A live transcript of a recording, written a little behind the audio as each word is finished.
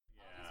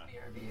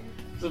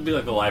This would be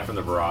like the Live from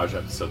the Barrage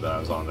episode that I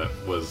was on that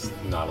was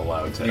not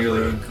allowed to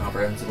Nearly ever.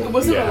 incomprehensible. It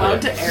wasn't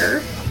allowed to air?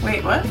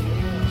 Wait, what?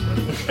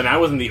 And I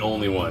wasn't the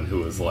only one who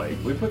was like...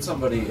 We put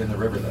somebody in the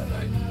river that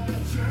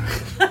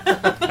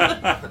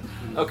night.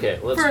 Okay,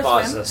 let's First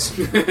pause one. this.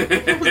 What's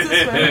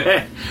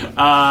this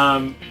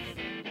one?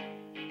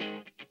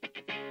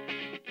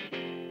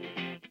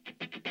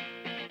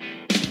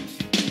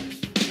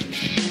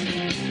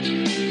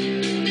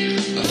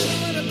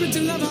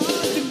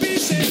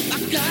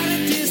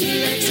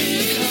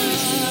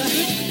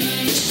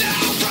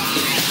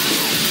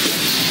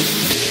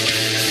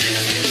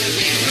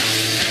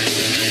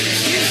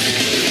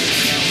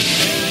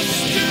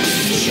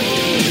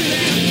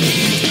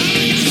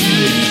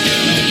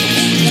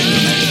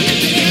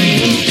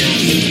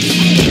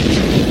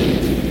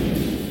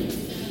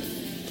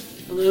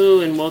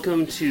 Hello and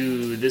welcome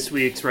to this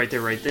week's Right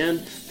There, Right Then.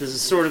 This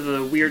is sort of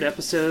a weird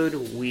episode.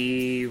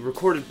 We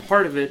recorded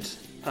part of it.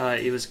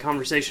 It was a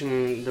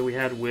conversation that we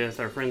had with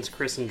our friends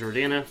Chris and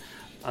Jordana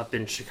up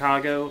in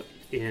Chicago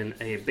in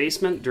a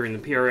basement during the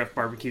PRF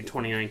Barbecue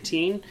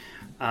 2019.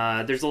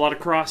 There's a lot of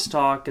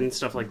crosstalk and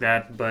stuff like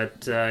that,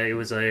 but it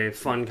was a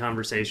fun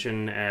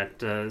conversation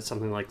at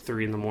something like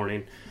 3 in the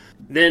morning.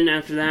 Then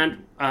after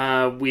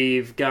that,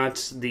 we've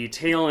got the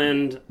tail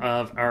end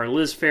of our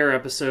Liz Fair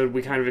episode.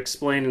 We kind of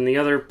explained in the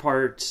other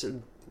part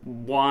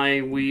why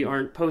we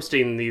aren't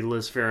posting the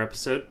Liz Fair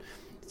episode.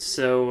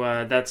 So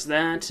that's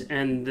that.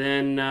 And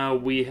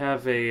then we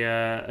have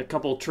a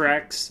couple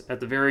tracks at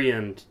the very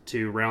end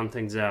to round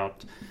things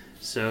out.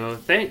 So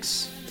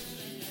thanks.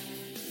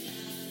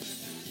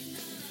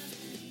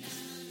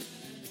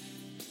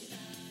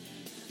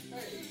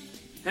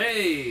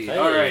 Hey!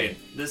 Alright,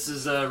 this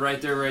is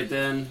Right There, Right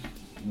Then.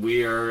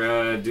 We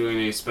are doing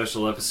a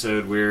special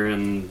episode. We're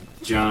in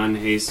John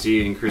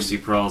Hasty and Christy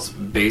Prall's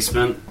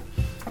basement.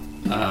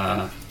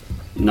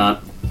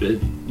 Not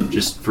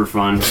just for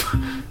fun.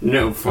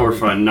 No, for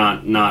fun,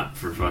 not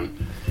for fun.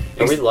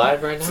 Are we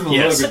live right now?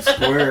 Yes. Logan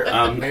Square.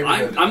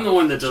 I'm the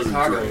one that doesn't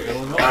Chicago, drink.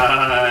 Illinois.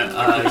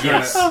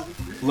 Yes.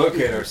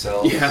 Locate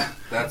ourselves. Yeah.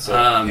 That's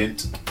a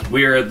hint.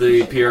 We are at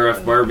the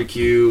PRF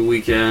Barbecue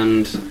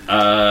weekend.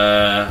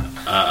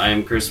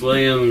 I'm Chris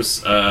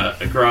Williams.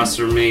 Across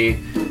from me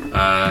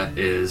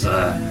is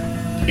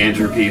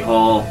Andrew P.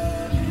 Hall.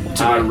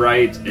 To my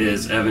right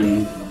is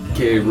Evan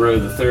K. Rowe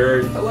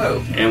III.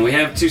 Hello. And we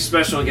have two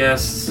special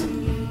guests.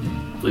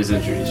 Please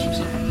introduce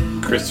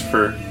yourself.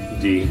 Christopher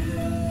D.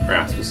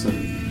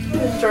 Rasmussen.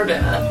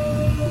 Jordana.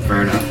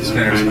 Fair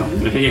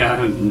enough.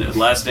 Yeah,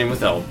 last name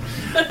with L.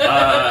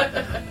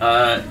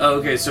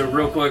 Okay, so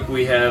real quick,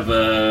 we have,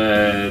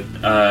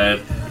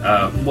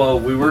 well,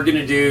 we were going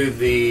to do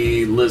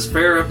the Liz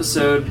Fair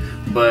episode,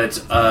 but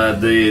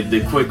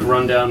the quick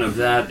rundown of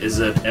that is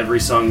that every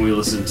song we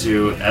listened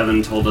to,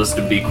 Evan told us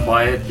to be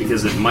quiet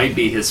because it might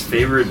be his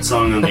favorite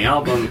song on the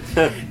album.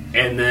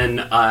 And then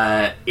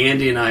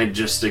Andy and I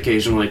just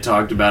occasionally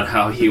talked about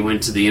how he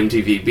went to the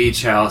MTV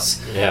Beach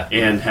House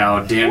and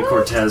how Dan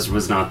Cortez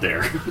was not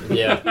there.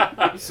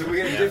 Yeah. So we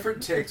had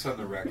different takes on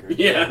the record.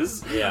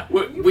 Yes. Yeah.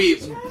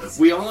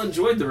 We all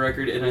enjoyed the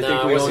record, and I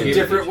think we all In gave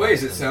different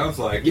ways, it sounds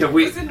like. Yeah,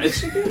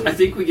 I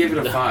think we gave it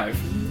a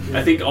 5.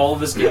 I think all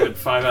of us gave it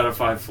 5 out of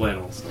 5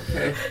 flannels.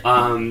 Okay.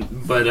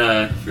 But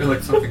I feel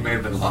like something may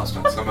have been lost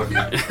on some of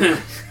you.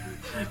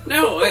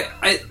 no,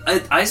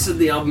 I said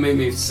the album made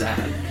me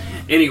sad.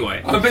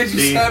 Anyway, I made you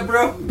sad,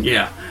 bro?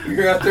 Yeah.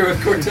 You're out there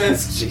with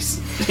Cortez?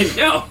 Jeez.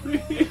 No.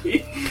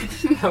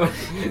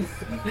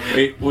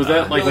 Wait, was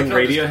that like when I feel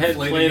like I'm just Radiohead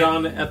conflating played it.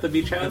 on at the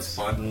Beach That's House?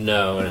 fun.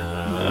 No.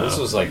 This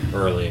was like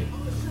early.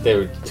 They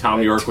were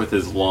Tom York with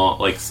his long,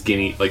 like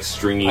skinny, like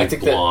stringy I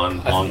think that- blonde,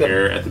 I think long that-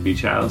 hair at the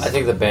Beach House. I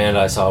think the band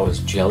I saw was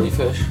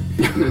Jellyfish.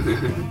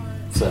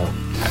 So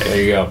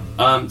there you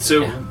go.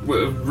 So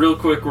real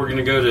quick, we're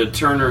gonna go to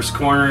Turner's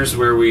Corners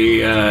where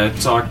we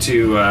talk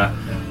to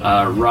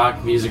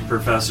rock music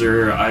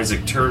professor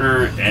Isaac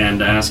Turner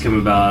and ask him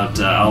about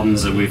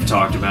albums that we've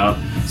talked about.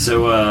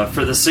 So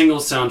for the single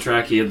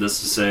soundtrack, he had this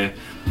to say: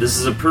 "This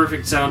is a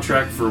perfect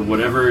soundtrack for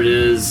whatever it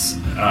is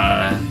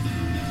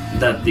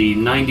that the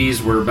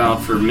 90s were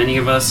about for many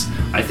of us.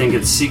 I think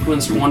it's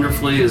sequenced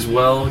wonderfully as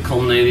well,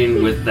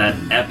 culminating with that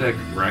epic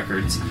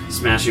Records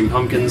Smashing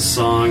Pumpkins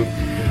song.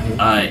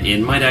 It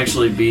might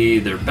actually be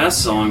their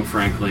best song,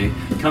 frankly.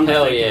 Come to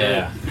Hell think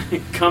yeah. of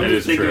it, come That to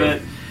is think true. of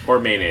it, Or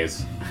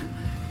mayonnaise.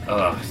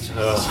 come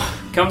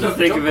to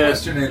think of it,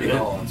 Question Andy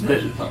Hall on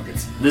Smashing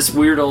Pumpkins. this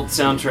weird old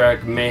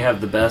soundtrack may have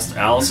the best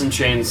Alice in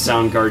Chains,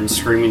 Soundgarden,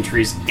 Screaming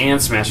Trees,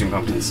 and Smashing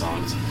Pumpkins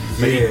songs.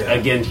 But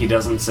again, he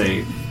doesn't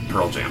say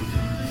Pearl Jam,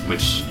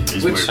 which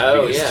is weird.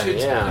 Oh because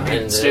yeah.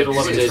 And State of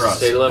Love and Trust.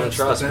 State of Love and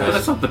Trust, But man.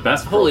 that's not the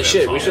best Pearl Holy Jam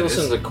shit, song. we should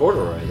listen to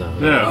Corduroy though.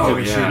 No, Oh,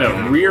 yeah.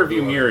 no. Rear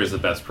View Mirror is the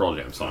best Pearl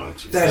Jam song.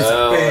 That is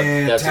Oh,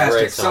 a that's a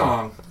fantastic great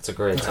song. It's a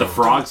great The song.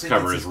 Frogs think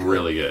cover it's is good.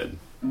 really good.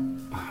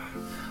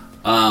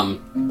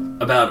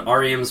 about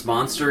REM's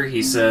Monster,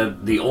 he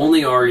said, the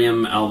only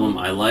REM album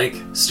I like,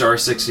 Star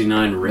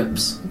 69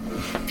 Rips.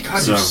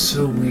 God, you're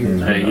so weird.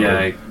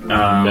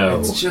 No,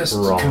 it's just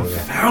wrong.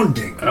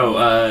 confounding. Oh,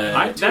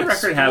 that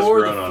record has explore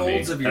grown the on me.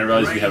 folds of I your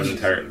realize we have an brain.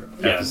 entire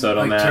episode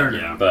on like that,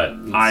 Turner. but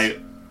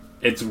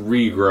it's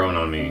regrown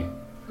on me.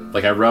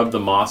 Like, I rubbed the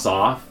moss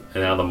off,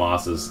 and now the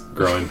moss is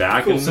growing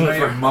back. Cool, And so now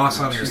you have moss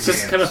on your it's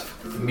just kind of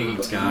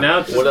neat guy. now.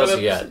 It's just What else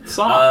kind you of got?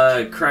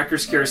 soft.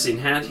 Crackers Kerosene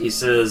Hat, he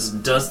says,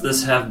 does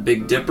this have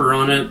Big Dipper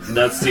on it?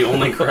 That's the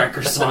only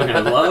Cracker song I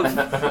love.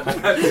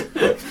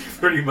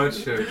 Pretty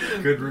much a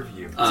good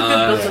review. It's a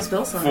good Bill to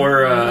Spill song.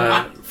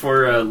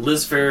 For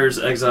Liz Phair's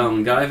Exile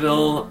in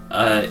Guyville,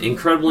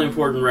 incredibly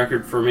important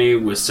record for me,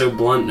 was so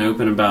blunt and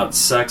open about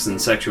sex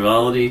and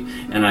sexuality,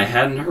 and I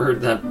hadn't heard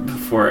that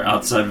before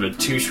outside of a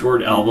Too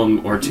Short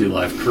album or Two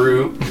Live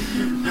Crew.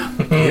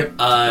 Yep.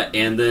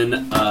 And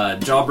then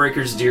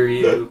Jawbreakers, Dear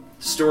You,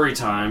 Story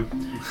Time.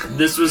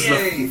 This was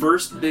Yay. the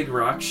first big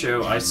rock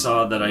show I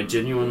saw that I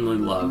genuinely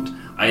loved.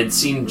 I had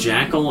seen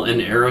Jackal and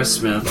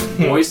Aerosmith,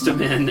 Boyz II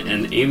Men,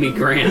 and Amy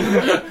Grant.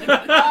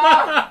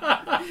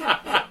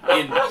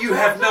 You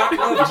have not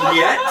loved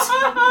yet?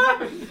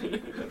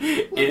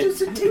 What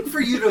does it take for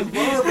you to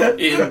love?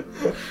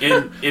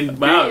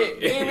 Wow,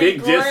 Amy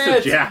big diss to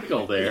Grant.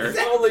 Jackal there.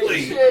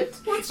 Holy shit!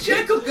 What's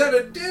Jekyll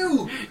gonna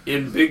do?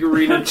 in big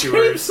arena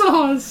tours.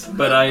 Chainsaws.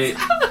 But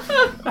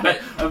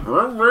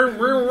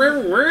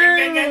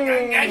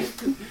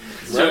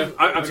So,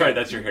 I'm sorry,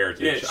 that's your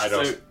heritage. I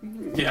don't.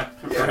 Yeah,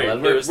 Yeah, right. let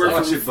me We're understand.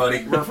 Watch from, it,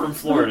 buddy. we're from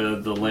Florida,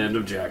 the land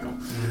of Jackal.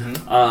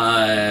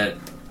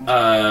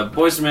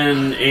 Boyz II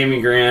Men,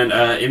 Amy Grant,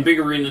 in big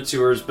arena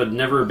tours, but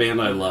never a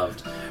band I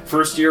loved.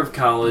 First year of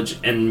college,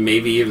 and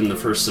maybe even the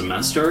first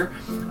semester,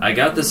 I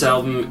got this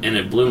album and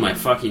it blew my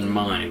fucking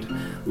mind.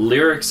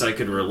 Lyrics I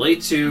could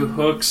relate to,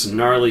 hooks,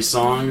 gnarly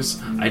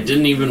songs. I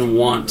didn't even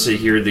want to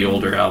hear the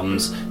older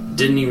albums,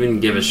 didn't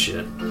even give a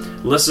shit.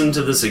 Listened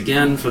to this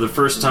again for the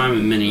first time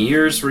in many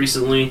years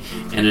recently,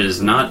 and it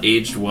has not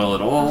aged well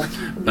at all,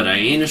 but I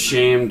ain't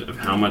ashamed of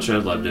how much I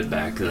loved it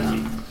back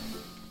then.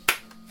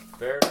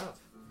 Fair enough.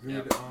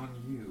 Good on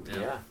you.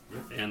 Yeah.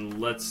 And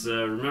let's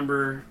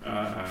remember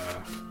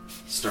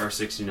Star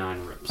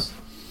 69 Rips.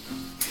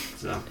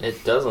 So.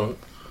 It doesn't.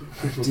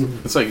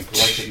 It's like.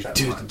 Yeah,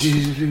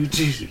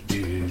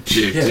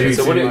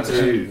 So what are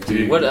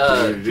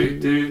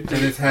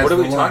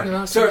we talking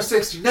about? Star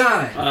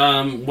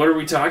 69! What are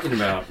we talking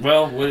about?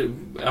 Well,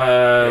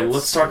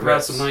 let's talk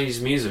about some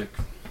 90s music.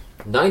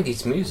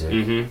 90s music.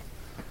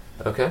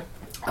 Mm-hmm. Okay.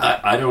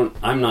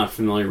 I'm not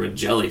familiar with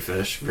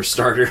Jellyfish, for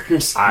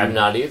starters. I'm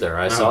not either.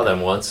 I saw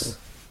them once.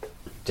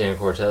 Dan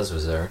Cortez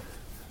was there.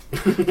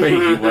 Wait,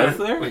 he was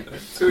there?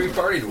 So we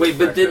partied with Wait,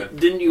 but back then.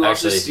 didn't you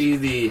also Actually- see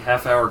the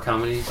half-hour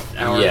comedy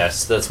hour?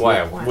 Yes, that's why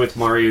I went. With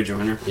Mario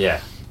Joyner. Yeah.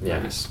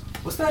 Yeah. Nice.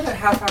 Was that a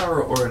half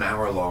hour or an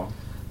hour long?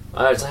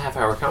 It's a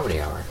half-hour comedy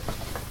hour.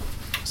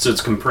 So it's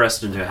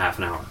compressed into half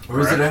an hour. Or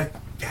is it a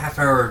half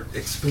hour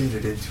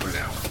expanded into an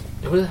hour?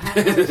 It was a half.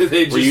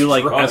 They Were you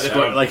like, draw it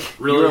out. like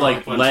Really you were long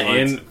like let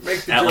punchlines. in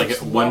Make the at like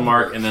jokes one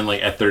mark, longer. and then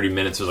like at 30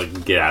 minutes it was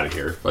like get out of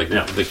here. Like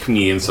Yeah. the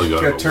comedian still You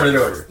going. gotta turn it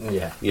over. Yeah.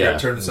 You Yeah. gotta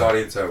turn this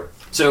audience over.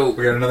 So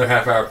We got another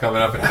half hour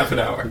coming up in half an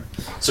hour.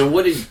 So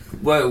what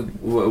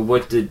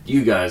did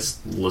you guys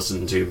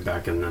listen to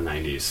back in the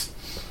 90s?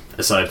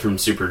 Aside from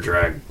Super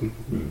Drag,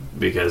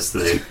 because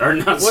they are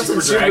not It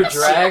wasn't Super Super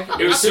Drag.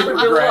 It was Super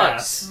Deluxe.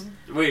 Grass.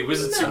 Wait,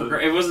 was it Super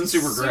Grass? It wasn't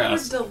Super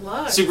Grass. Super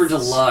Deluxe. Super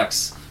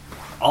Deluxe.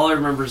 All I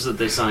remember is that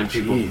they signed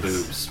people with Jeez.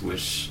 boobs,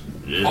 which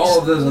is, All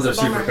of those other It's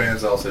a bummer. super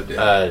fans also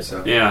did.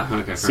 So. yeah,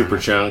 okay, fair Super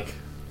enough. chunk,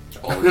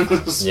 All the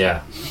time.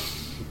 Yeah.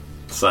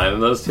 signing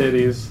those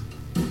titties.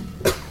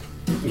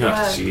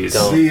 Yeah, jeez.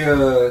 Don't.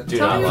 The Do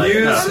Tell not me like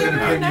views what and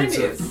about opinions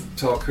 90s? of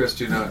Tall Chris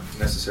do not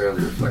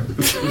necessarily reflect the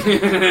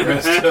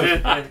rest of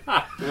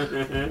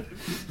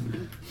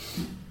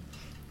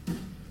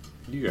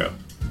You go.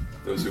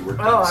 those who work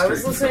Oh, down the I was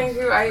street. listening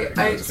to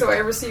I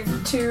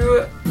received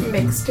 2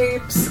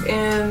 mixtapes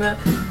in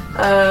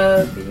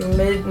the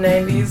mid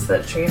 '90s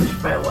that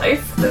changed my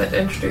life, that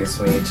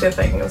introduced me to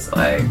things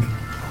like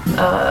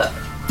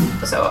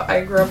so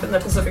I grew up in the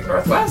Pacific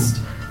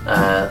Northwest.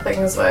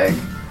 Things like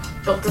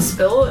Built to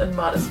Spill and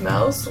Modest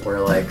Mouse were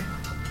like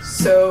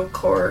so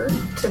core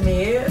to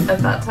me at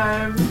that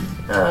time.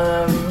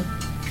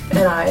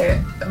 And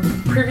I,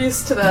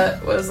 previous to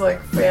that, was like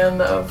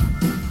fan of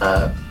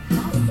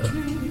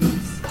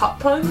pop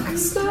punk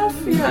stuff.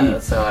 Yeah,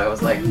 so I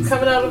was like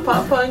coming out of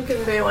pop punk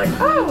and being like,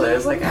 oh,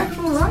 there's like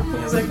actual rock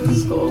music. This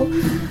is cool.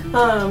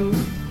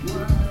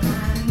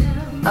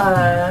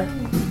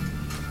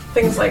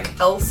 Things like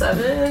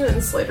L7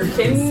 and Slater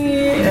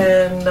Kinney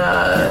and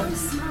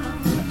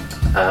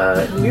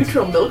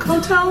Neutral Milk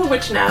Hotel,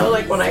 which now,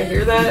 like, when I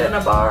hear that in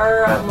a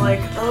bar, I'm like,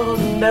 oh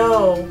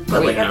no.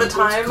 But, like, at the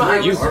time, I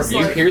was just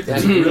like... hear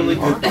that really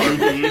hard?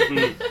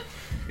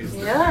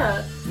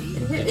 Yeah.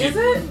 Is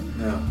it?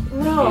 No.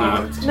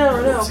 No.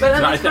 But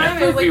at I the time,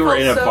 think it was, like, we were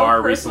in a felt so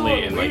bar personal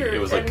recently, and like weird it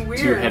was like and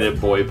weird.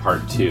 Two-Headed Boy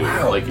Part 2.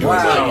 Wow. Like it Wow.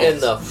 was What like, in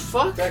the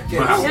fuck? That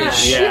gets Wow. Yeah.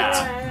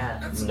 Yeah.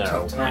 Yeah. That's a No.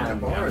 tough time to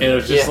bar. And it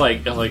was just Yeah.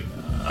 like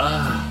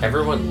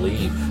Everyone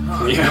leave.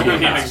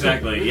 Yeah,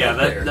 exactly. Yeah,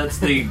 that's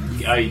the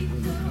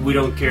we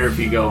don't care if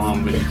you go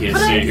home, but you can't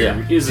But stay I-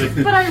 here. Music.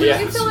 But I really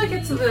Yeah. feel like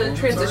it's the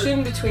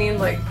transition between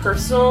like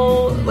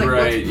personal, like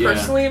Right, what's yeah.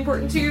 personally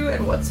important to you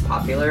and what's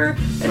popular,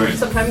 and Right.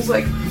 sometimes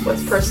like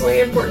what's personally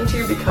important to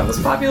you becomes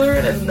popular,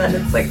 and then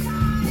it's like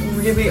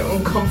really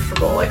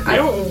uncomfortable. Like I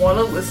don't want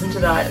to listen to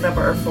that in a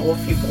bar full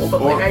of people,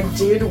 but Or- like I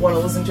did want to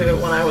listen to it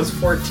when I was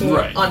 14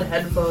 Right. on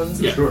headphones,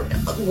 Yeah. Sure.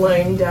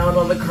 lying down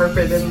on the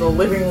carpet in the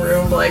living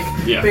room, like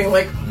Yeah. being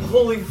like,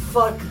 holy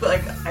fuck,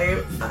 like I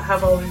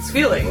have all these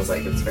feelings.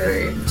 Like it's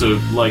very So,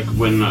 like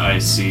when I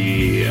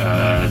see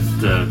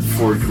the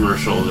Ford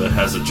commercial that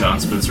has a John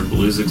Spencer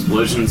Blues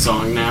Explosion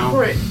song now,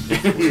 right.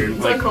 weird.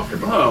 It's Like,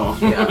 uncomfortable. oh,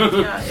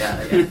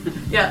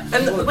 Yeah,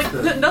 and like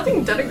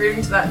nothing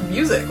denigrating to that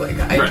music. Like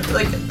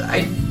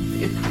Right.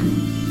 it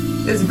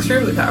is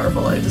extremely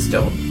powerful. I just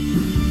don't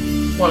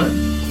want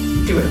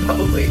to do it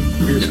publicly.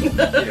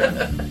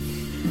 Yeah.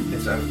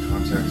 It's out of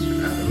context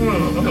and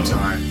out of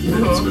time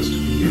that it's supposed to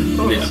be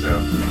in. Yeah.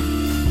 So,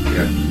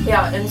 yeah.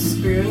 Yeah, and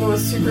Spoon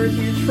was super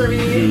huge for me.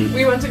 Mhm.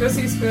 We went to go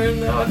see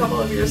Spoon a couple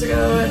of years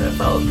ago, and it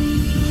felt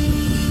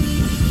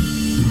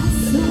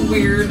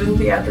weird and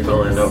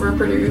theatrical and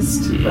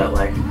overproduced. But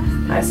like,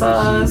 I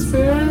saw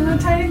Spoon in a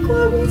tiny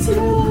club in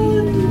Seattle,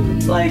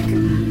 and like,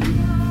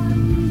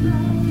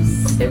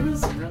 it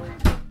was really.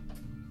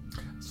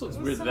 so it's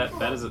weird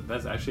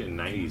that's actually a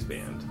 '90s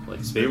band.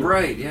 Like Spoon,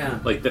 right, yeah.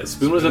 Like that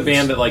Spoon was a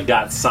band that like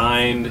got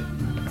signed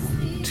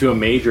to a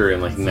major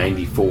in like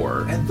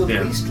 '94. And the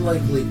Yeah. least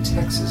likely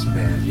Texas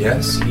band.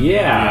 Yes.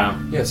 Yeah.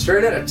 Yeah,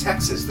 straight out of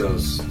Texas,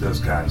 those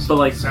guys. But,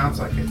 like- sounds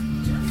like it.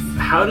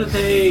 How did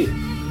they?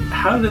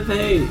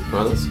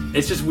 Well, that's-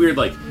 It's just weird.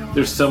 Like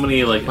there's so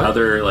many like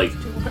other like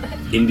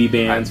indie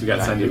bands who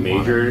got signed to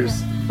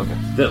majors Okay.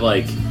 that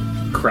like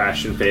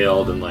crashed and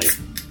failed, and like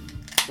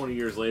 20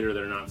 years later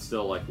they're not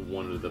still like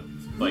one of the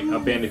like a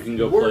band who can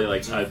go play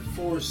like a,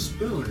 for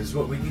Spoon is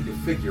what we need to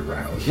figure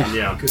out.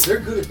 Yeah. Because they're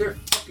good at their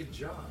fucking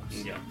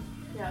jobs. Yeah.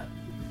 Yeah.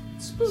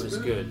 Spoon is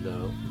good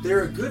though.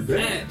 They're a good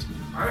band.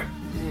 Are-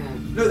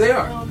 No, they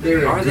are.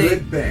 They're Are a they?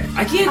 good band.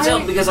 I can't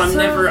tell because I'm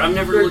they're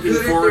never looking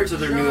good at forward their to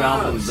their new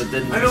album, jobs. but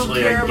then I don't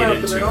usually care I get about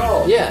into them at it.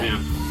 all. Yeah. Yeah.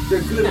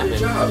 They're good at Yeah, their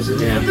jobs.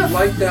 And Yeah. if you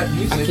like that I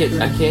music,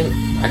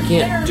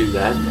 can't do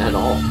that at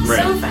all.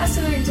 Right. So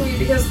fascinating to me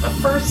because the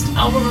first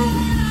album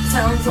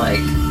sounds like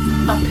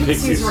a Pixies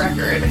Pixies.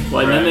 record.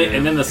 well, and then Right.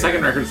 and then the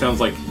second record sounds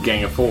like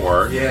Gang of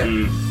Four. yeah.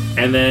 Mm.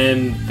 And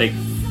then they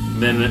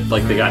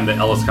got into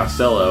Ellis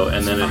Costello,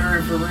 and then it,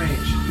 Firing for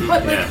range.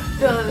 But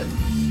Yeah.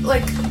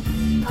 like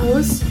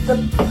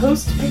the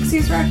post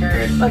Pixies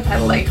record, like I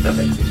like the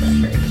Pixies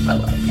record,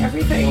 but like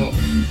everything,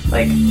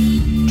 like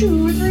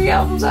 2 or 3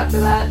 albums after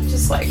that,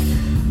 just like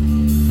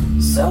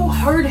so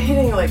hard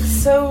hitting, like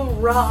so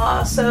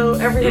raw, so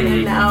everything,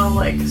 and now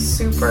like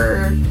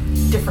super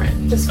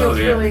different. Just feels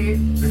Oh, yeah. really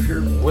If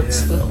you're,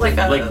 What's the- like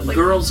a Like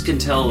Girls Can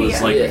Tell is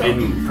Yeah. like Yeah.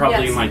 in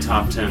probably Yes. my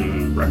top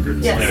 10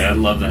 records. Yes. Like, I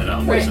love that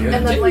album. right, So- and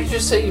then Didn't like you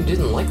just say you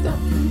didn't like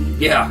them?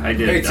 Yeah, I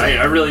did. It's-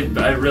 I really went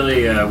back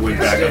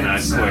on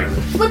that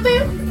quick. but they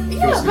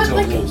but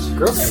like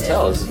Girls Can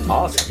Tell is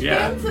awesome.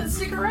 yeah. bands that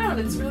stick around,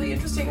 it's really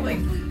interesting. Like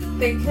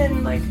they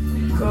can like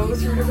go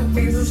through different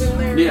phases in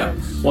there. Yeah.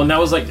 Well, and that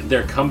was like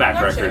their comeback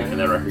Not record, sure. and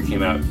that record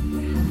came out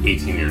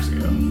 18 years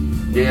ago.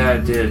 Yeah, I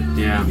did.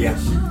 Yeah. Yeah.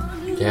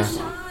 Yeah.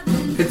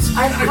 It's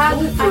I kinda had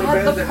cool for I a had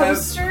band the to have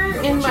poster a in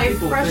bunch of my people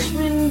think,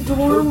 freshman oh,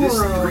 dorm this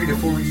room. 3 to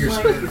 4 year Like-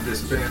 span of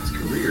this band's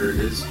career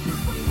is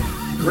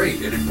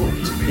great and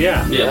important to me.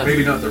 Yeah. Yeah.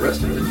 Maybe not the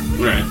rest of it,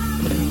 Right.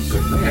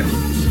 but man,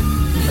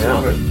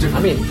 Yeah. different I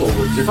mean, people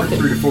with different fucking-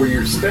 3 to 4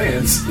 year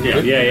spans. Yeah.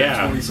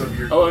 Yeah. 20-some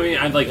year. Oh, I mean,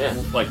 I'd like Yeah.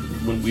 like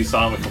when we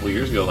saw them a couple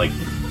years ago, like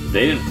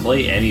they didn't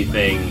play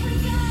anything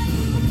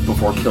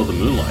before Kill the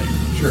Moonlight.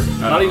 Sure.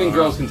 Not even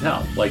Girls Can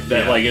Tell. Like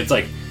that. Yeah. Like it's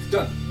like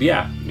Done.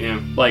 yeah. Yeah.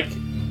 Like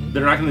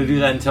they're not going to do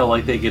that until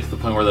like they get to the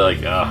point where they're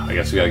like, I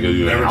guess we got to go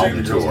do an Never take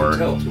album the Girls Can tour.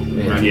 Tell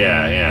tour.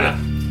 Yeah.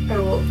 Yeah. I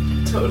will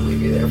totally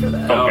be there for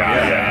that. Oh, God,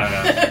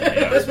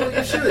 yeah. That's what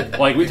you should.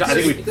 Like I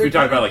think we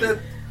talked about like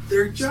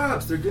their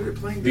jobs. They're good at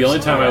playing. the their only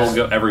time I songs.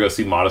 will ever go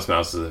see Modest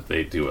Mouse is if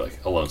they do like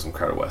a Lonesome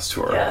Crowded West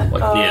tour. Yeah.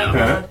 Like Oh, yeah.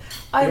 God.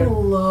 I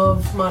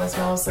love Modest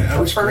Mouse. Like I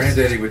the wish first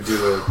Granddaddy would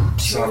do a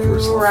software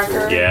 2 soft records.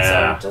 tour.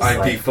 Yeah. are just I'd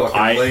like, be fucking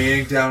I-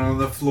 laying down on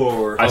the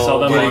floor. I saw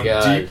them my on,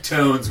 God. deep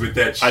tones with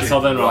that shit. I saw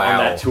them on Wow.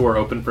 that tour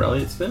open for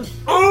Elliott Smith.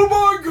 Oh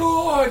my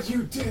god,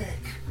 you dick!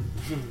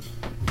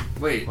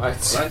 Wait.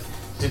 What?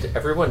 Did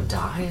everyone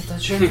die at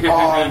that show? Oh,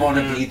 I want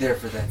to be there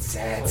for that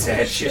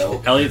sad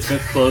show. Elliott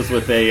Smith closed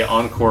with a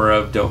encore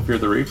of "Don't Fear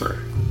the Reaper."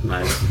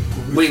 Nice.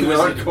 Wait,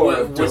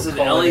 Hardcore, was don't it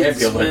call it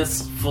Elliott ambulance.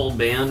 Smith's full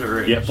band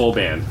or? Yeah, full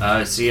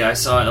band. See, I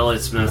saw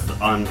Elliott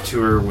Smith on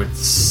tour with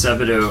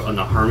Sebadoh on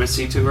the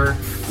Harmacy tour,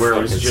 where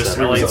it was Fucking just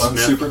Sebadoh. Elliott Was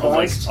it Smith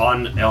unsupervised?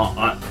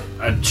 on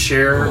a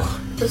chair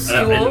the in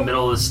stool. the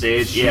middle of the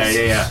stage.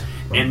 Yeah.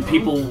 And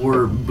people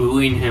were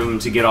booing him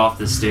to get off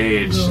the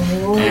stage.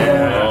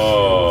 And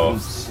Oh,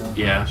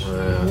 Yeah.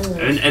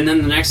 And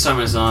then the next time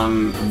I saw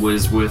him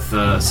was with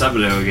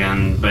Sabado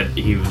again, but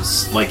he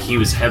was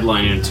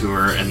headlining a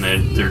tour, and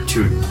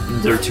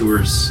their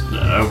tours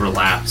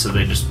overlapped, so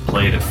they just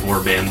played a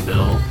 4-band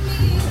bill,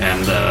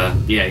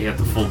 and he had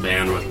the full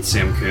band with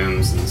Sam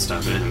Coombs and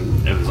stuff,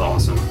 and it was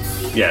awesome.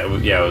 Yeah, it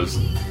was,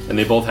 and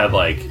they both had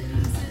like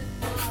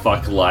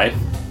 "fuck life"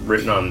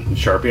 written on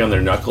Sharpie on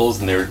their knuckles,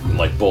 and they were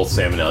like, both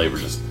Sam and Ellie were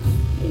just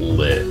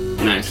lit.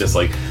 Nice. Just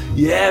like,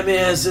 yeah,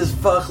 man, this is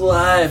 "fuck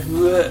life."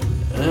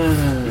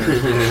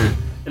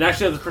 And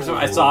actually, the first time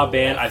I saw a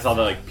band, I saw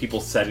the like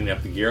people setting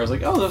up the gear. I was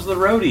like, oh, those are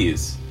the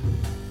roadies.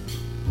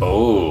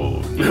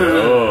 Oh,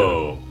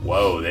 no.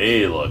 Whoa,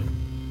 they look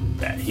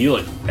bad. He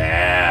looked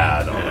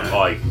bad.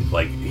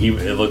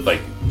 It looked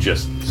like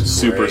just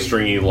super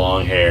stringy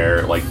long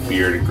hair, like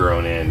beard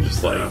grown in,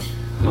 just like,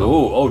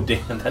 oh,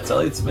 damn, that's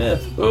Elliott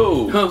Smith.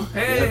 Oh,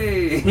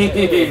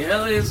 hey,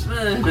 Elliott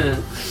Smith.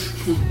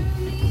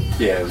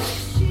 Yeah,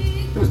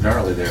 it was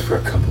gnarly there for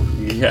a couple of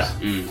years. Yeah.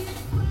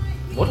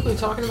 What are we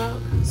talking about?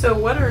 So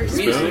what are your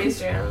Spoon? 90s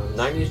jams?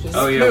 90s jams?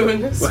 Oh,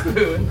 yeah.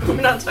 Spoon. We're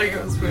not talking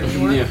about Spoon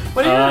anymore. Yeah.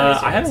 What are your 90s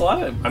jams? I had a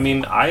lot of. I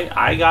mean,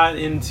 I got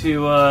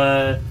into.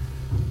 I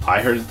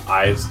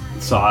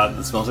saw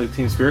the "Smells Like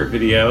Teen Spirit"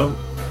 video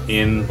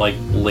in like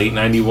late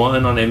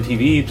 '91 on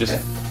MTV, just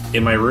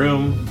in my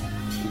room,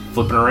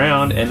 flipping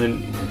around, and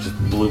then it just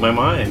blew my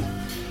mind.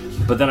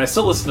 But then I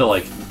still listened to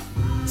like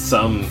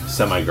some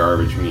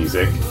semi-garbage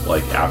music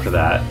like after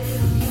that.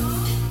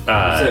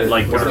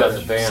 Like what about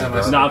the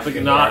band?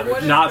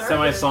 not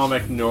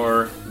Semisonic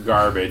nor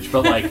garbage,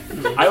 but like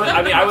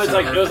I was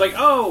like, it was like,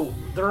 oh,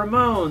 the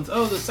Ramones,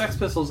 oh, the Sex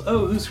Pistols,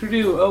 oh, Husker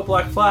Du, oh,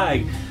 Black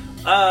Flag.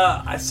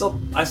 I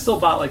still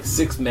bought like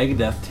 6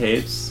 Megadeth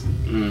tapes,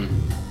 and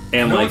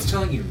No like one's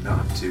telling you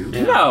not to.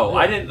 no,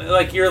 I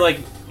didn't.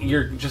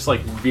 You're just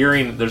like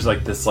veering. There's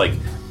like this like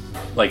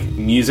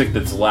music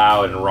that's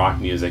loud and rock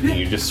music, and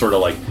you just sort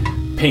of like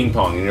ping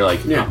pong, and you're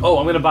like, oh,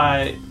 I'm gonna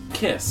buy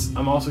Kiss.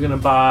 I'm also gonna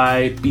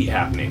buy Beat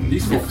Happening.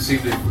 These folks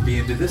seem to be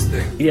into this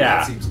thing. Yeah.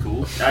 That seems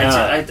cool.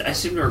 I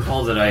seem to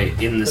recall that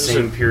in the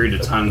same period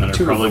of time that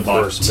I probably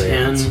bought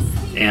 10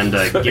 and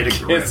Get a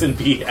Grip. Kiss and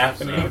Beat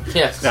Happening.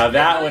 Yes. Now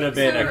that would have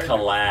been a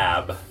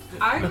collab.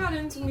 I got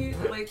into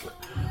music, like... Just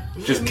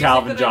the music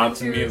Calvin that I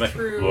Johnson went being to like,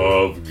 through,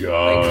 Love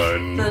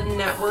Gun. Like, the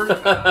network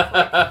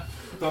of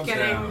Thumbs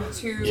getting down.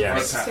 to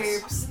Yes.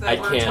 mixtapes that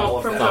I were can't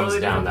told from thumbs totally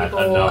down different that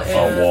people. enough. I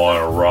And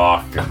wanna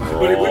rock and But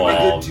it would roll be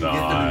all good to get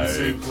them in the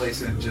same night.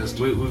 place and just.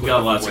 We've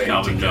got lots of way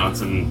Calvin together.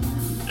 Johnson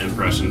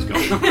impressions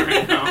going on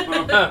right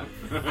now.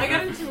 I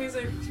got into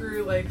music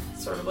through like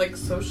sort of like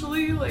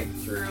socially, like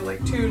through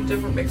like 2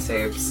 different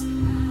mixtapes,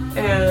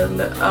 and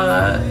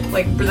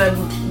like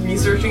then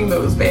researching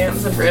those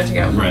bands and branching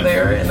out from Right.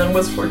 there, and then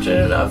was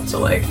fortunate enough to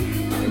like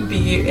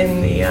be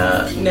in the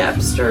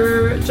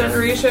Napster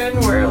generation,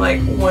 where like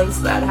once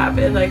that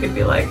happened, I could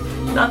be like,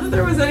 not that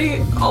there was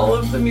all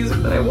of the music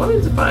that I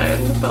wanted to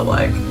find, but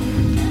like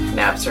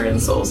Napster and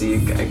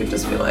Soulseek, I could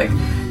just be like,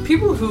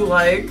 people who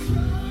like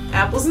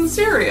Apples in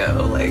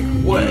Stereo, like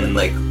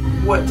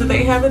what do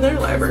they have in their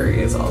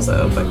libraries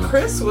also? But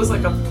Chris was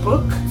like a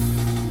book.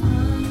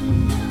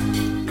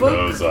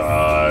 Cause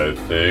I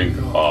think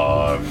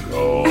I'm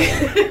going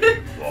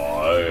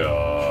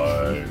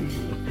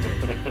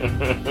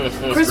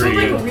Chris would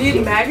like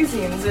read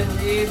magazines and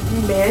read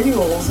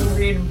manuals and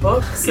read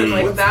books, and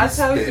like What's that's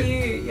this how bit?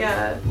 he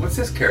What's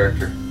this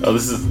character? Oh,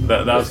 this is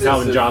that was This is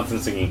Calvin a- Johnson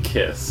singing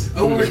Kiss.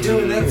 Oh, we're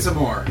doing that some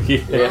more.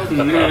 Yeah.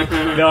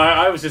 No,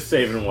 I was just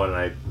saving one and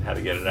I had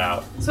to get it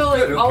out. So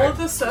like Good, all okay. of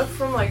the stuff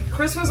from like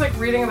Chris was like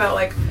reading about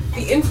like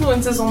the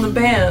influences on the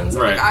bands.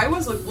 Right. Like I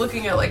was like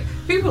looking at like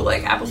people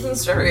like Apples in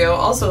Stereo,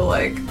 also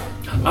like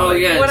Oh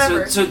yeah,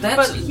 whatever. so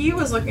that's But he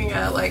was looking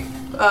at like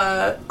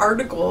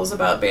articles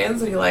about bands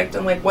that he liked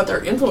and like what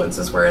their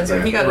influences were, and so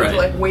he got Right. into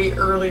like way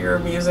earlier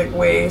music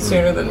way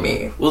sooner than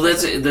me. well,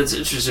 that's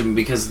interesting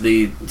because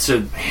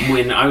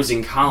when I was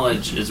in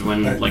college is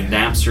when like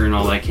Napster and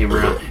all that came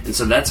around, and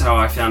so that's how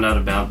I found out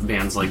about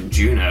bands like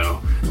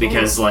Juno,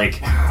 because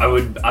like I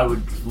would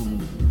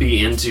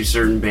be into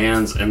certain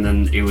bands and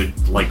then it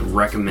would like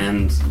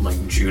recommend like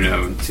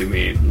Juno to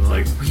me,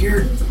 like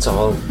Weird. It's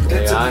all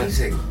That's AI.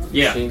 amazing.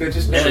 yeah. She- That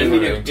just And I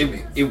mean, never to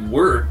me. it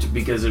worked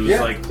because it was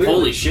Yeah, like, clearly.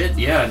 holy shit,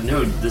 yeah,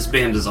 no, this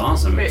band is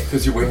awesome. Wait.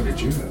 Because you're waiting to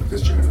Juno.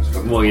 Because Juno's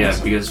fucking Well, yeah,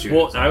 awesome. because Juno.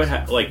 Well, I would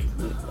have like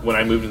when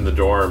I moved in the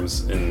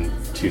dorms in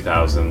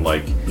 2000,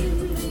 like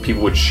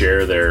people would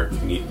share their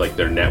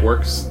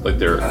networks, like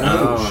their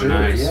Oh, sure,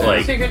 nice. yeah.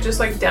 Like- So you could just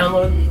like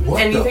download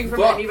What anything the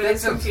from fuck?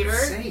 anybody's That sounds computer.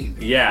 insane.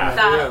 yeah.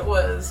 That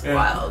was Yeah.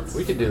 wild.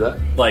 We could do that.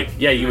 Like,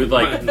 yeah, you would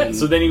like,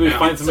 so then you would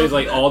find somebody's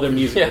like all their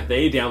music Yeah. that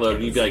they downloaded,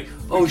 and you'd be like,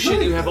 oh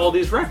shit, you have all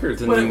these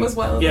records. And When then, it was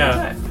wild.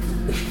 yeah.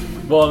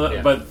 Well,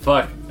 Yeah. but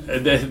fuck,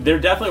 there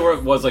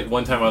definitely was like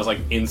one time I was like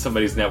in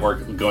somebody's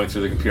network going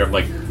through the computer. I'm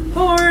like,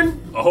 Porn.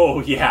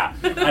 oh yeah,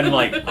 and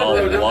like a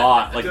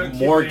lot, like Don't keep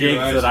more your gigs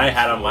eyes than I on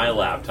had on my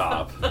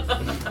laptop.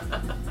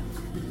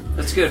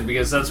 That's good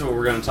because that's what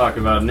we're going to talk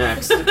about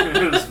next. I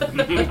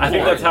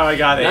think that's how I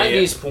got it.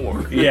 90s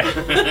porn.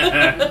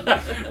 Yeah.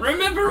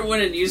 Remember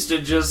when it used to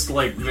just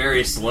like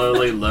very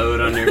slowly load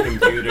on your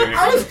computer?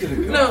 I was gonna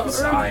go No,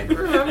 outside.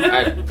 remember?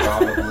 I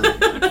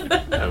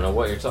don't know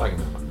what you're talking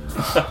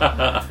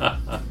about.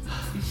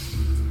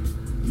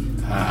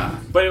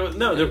 But it was,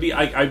 no, there'd be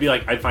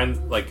I'd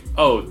find like,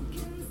 oh,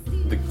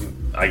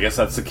 I guess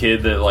that's the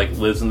kid that like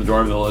lives in the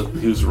dorm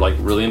who's like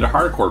really into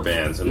hardcore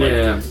bands, and like,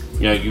 Yeah.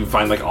 you know, you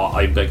find like all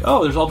I'd be like,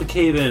 oh, there's all the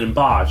Cave In and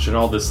Botch and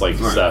all this like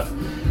Right. stuff.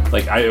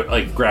 Like I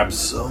like grabbed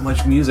so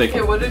much music.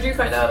 Okay, what did you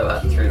find out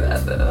about through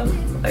that though?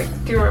 Like,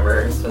 do you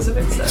remember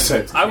specific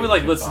stuff? I would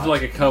like listen to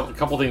like a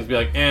couple things, and be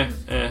like,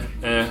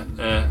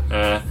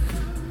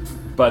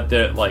 but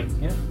that like,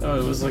 yeah, no,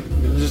 it was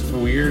just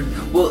weird.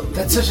 Well,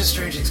 that's such a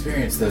strange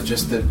experience, though.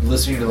 Just the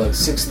listening to like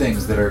 6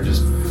 things that are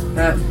just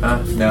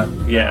no,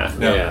 Yeah,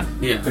 no,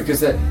 Yeah. because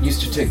that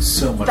used to take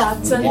so much.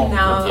 That's a longer.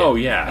 now. Oh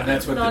yeah, And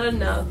that's what Not a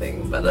now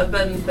thing, but a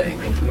then thing.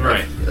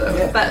 Right.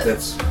 Yeah, But,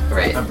 that's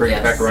right. I'm bringing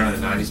it back yes. around to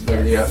the 90s,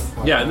 but yeah.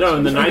 Yeah, no,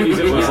 in the 90s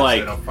it was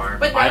like,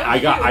 But I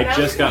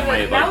just got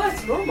my, now like-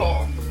 it's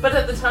normal. But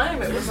at the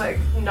time, it was like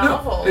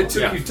novel. No, it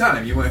took Yeah. you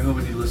time. You went home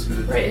and you listened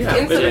to it. Right. Yeah,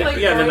 Instead but of, like,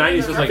 yeah, in the going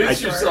 90s to was like, record I Convince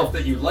store. yourself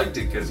that you liked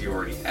it because you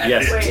already had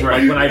yes, it. Wait.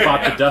 like when I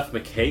bought the Duff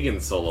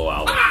McKagan solo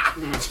album.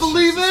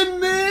 Believe in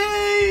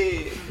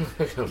me!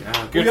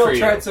 Good We all for you.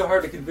 tried so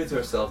hard to convince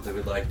ourselves that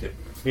we liked it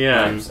by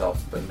Yeah,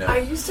 ourselves, but no. I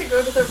used to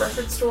go to the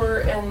record store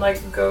and like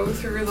go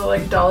through the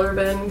like dollar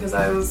bin because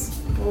I was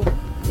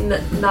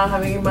not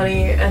having any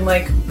money and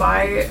like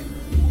buy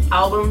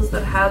albums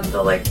that had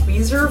the like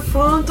Weezer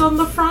font on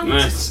the front,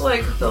 Nice.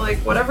 like the like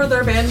whatever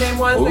their band name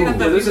was. Ooh, they had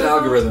the there's an Weezer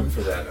font. algorithm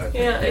for that. I think.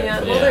 Yeah,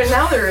 yeah. Well, Yeah.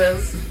 now there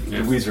is. The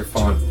Weezer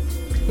font.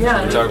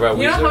 Yeah. we talk about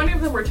You know Weezer? how many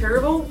of them were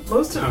terrible?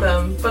 Most of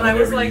them. But I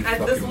was Whatever like,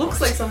 you this fucking looks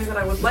want. like something that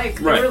I would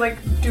like. Right. They were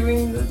like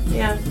doing the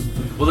yeah.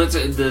 Well, that's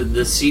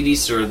the CD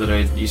store that I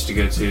used to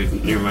go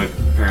to near my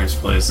parents'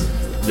 place.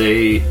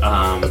 They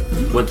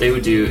what they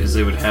would do is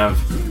they would have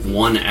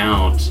one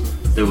out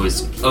that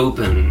was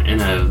open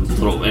in a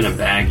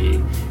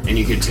baggie, and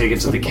you could take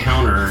it to the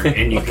counter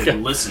and you could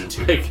listen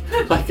to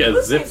it. like a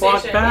Listening Ziploc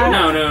station. bag.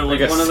 No, like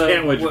like a one of the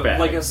sandwich bag.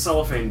 like a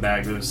cellophane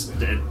bag that was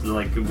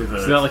like with a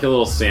It's not like a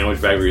little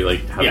sandwich bag where you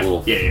like have yeah, a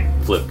little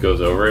yeah, flip goes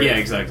over it. yeah,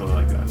 exactly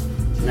like that.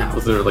 No,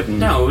 Was there like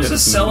No, it was a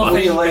cellophane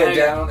When you lay bag.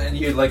 it down and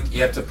you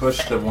have to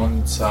push the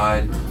one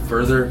side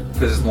further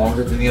because it's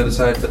longer than the other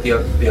side, but the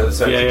other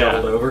side is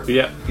doubled over.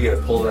 Yeah. You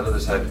gotta pull that other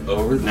side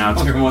over the Now,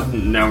 longer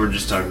one. now we're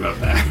just talking about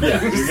bags.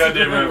 You're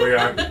goddamn right we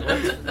are.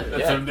 Yeah.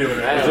 what I'm doing.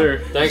 Yeah. Is there-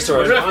 Thanks to our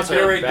We're not sponsor,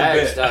 narrating the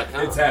bit.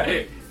 bags.com. It's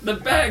happening. The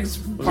bags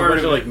Was there a part bunch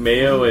of of like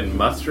mayo and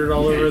mustard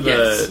all over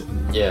Yes.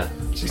 Yeah.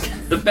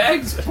 the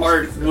bags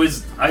part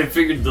was I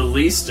figured the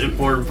least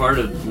important part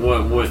of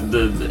what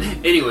the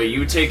anyway you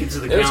would take it to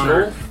the It was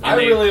counter. cool. And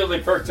they, only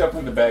perked up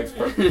when the bags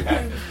part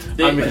happened.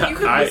 they- I mean, But you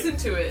could I- listen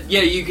to it.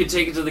 yeah, you could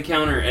take it to the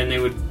counter and they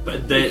would.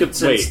 But they, You could-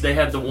 since wait. they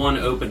had the one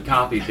open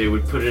copy, they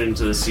would put it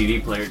into the CD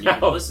player and you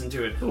could Oh. listen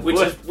to it.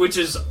 What? Which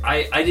is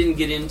I didn't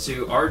get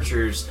into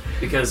Archers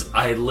because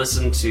I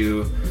listened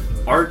to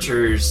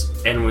Archers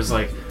and was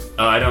like,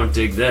 oh, I don't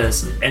dig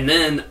this. And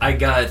then I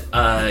got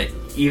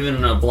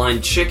Even a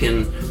Blind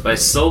Chicken by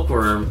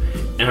Silkworm,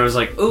 and I was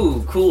like,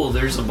 "Ooh, cool!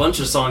 There's a bunch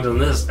of songs on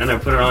this." And I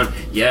put it on.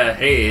 Yeah,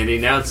 hey, Andy,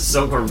 now it's a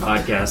Silkworm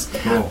podcast.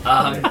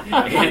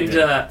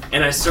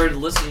 And I started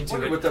listening to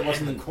Wonder it. what that was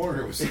in the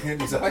corner. It was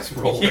Andy's eyes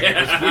rolling.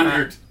 Yeah. It was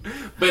weird.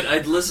 But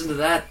I'd listened to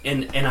that,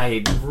 and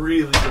I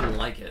really didn't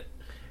like it,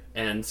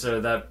 and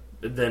so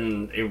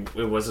then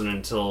it wasn't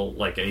until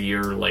like a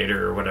year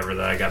later or whatever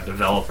that I got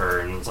Developer,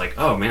 and was like,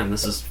 "Oh man,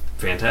 this is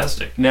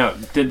fantastic." Now,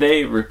 did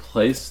they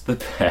replace the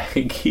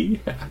baggie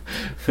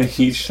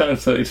each time?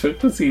 So they took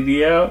the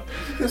CD out.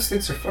 Those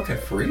things are fucking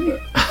free.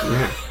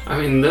 I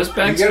mean, those You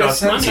bags gotta cost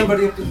send money.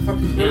 somebody up to the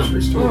fucking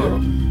grocery store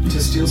to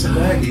steal some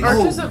baggies.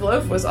 Archers of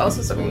Loaf was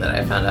also something that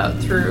I found out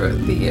through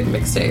the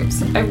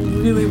mixtapes. I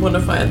really want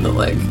to find the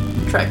like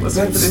track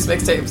listing for these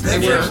mixtapes. They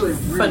That's were actually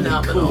really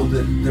phenomenal. cool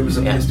that there was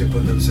a Yeah. place to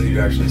put them so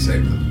you actually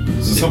save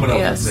them. So someone else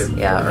would Yes, save them.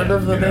 yeah, for Art you,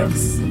 of the you know?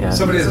 Mix. Yeah,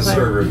 Somebody has a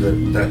something. server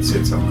that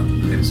sits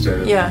on instead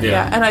of Yeah, Yeah.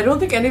 yeah, and I don't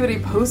think anybody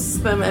posts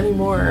them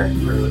anymore.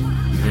 really.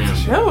 Yeah.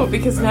 No,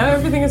 because now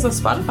everything is a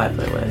Spotify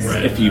playlist.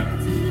 Right. If you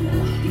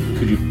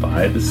could you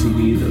buy the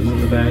CD that was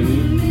in the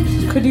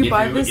baggie? Could you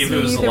buy this If CD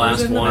it was the that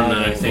last in the one, then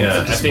I bag? think Yeah. I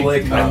think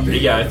Display copy.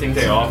 yeah, I think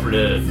they offered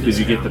it Because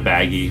you get the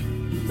baggie.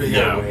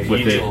 Yeah,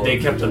 with it. they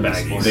kept the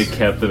baggies. They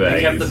kept the baggies.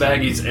 They kept the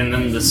baggies, and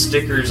then the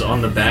stickers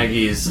on the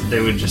baggies, they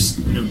would just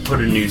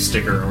put a new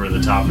sticker over the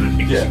top of it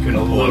because Yeah, you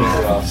couldn't pull it lower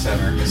off. off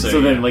center. So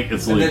then, like,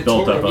 it's like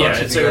built up. Yeah, Yeah,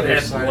 so so it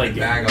had, side like, of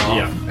the bag off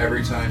yeah.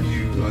 every time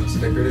you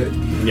unstickered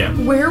it. Yeah.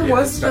 Where Yeah,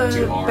 was it's the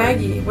stuck too hard.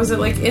 baggie? Was it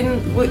like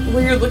in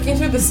where you're looking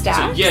through the So,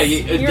 stacks? yeah,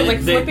 you're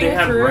like flipping they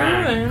had through.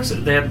 racks.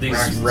 They had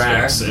these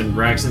Racks and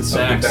racks and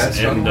Something stacks,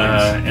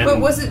 bad and But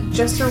was it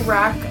just a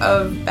rack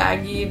of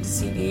baggied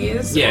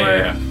CDs? Yeah, or,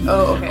 yeah,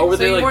 Oh, okay. Or were So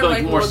they you like,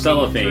 weren't, more looking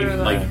cellophane, through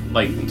the-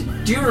 like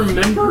Do you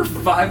remember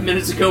 5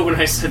 minutes ago when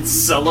I said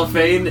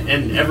cellophane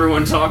and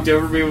everyone talked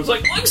over me and was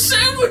like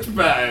sandwich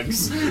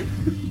bags?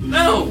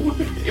 No,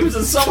 it was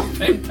a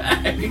cellophane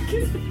bag.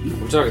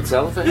 We're talking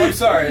cellophane? I'm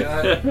sorry.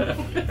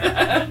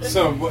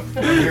 So what,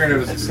 I'm hearing it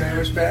was a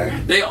sandwich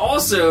bag? They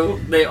also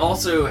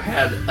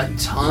had a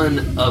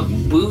ton of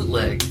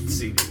bootleg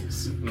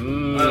CDs.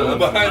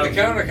 Behind the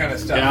counter kind of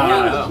stuff.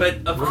 Yeah. But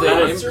of That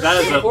course, is a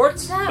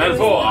That was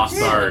lost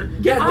legit. art.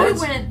 yeah, I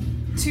that's went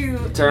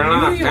to Turn New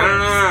off, York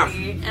turn off.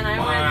 City, and I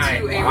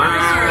Why? went to a Why?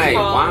 restaurant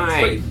called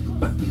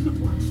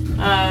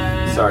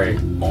Why? Sorry.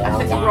 I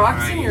think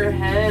Rocks in Your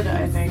Head.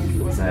 I think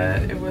it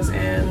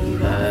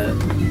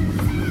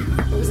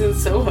was in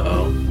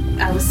Soho.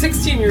 I was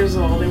 16 years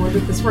old. I went to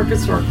this record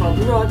store called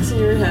Rocks in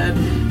Your Head,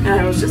 and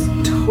I was just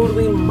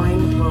totally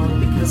mind blown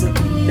because of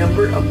the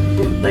number of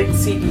bootleg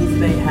CDs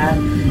they had,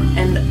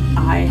 and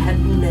I had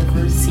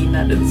never seen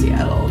that in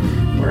Seattle,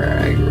 where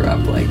I grew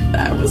up. Like,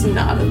 that was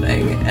not a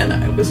thing, and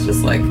I was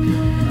just like,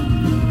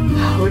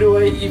 how do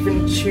I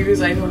even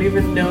choose? I don't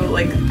even know.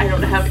 Like, I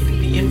don't have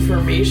the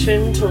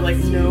information to like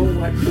know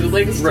what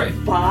bootlegs Right. to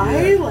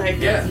buy. Like,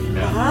 Yeah.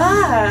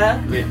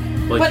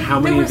 Like, but how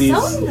they many were of these?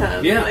 selling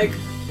them. Yeah. Like,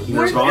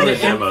 Nirvana where did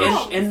they come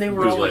demos. from? and they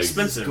were all Bootlegs.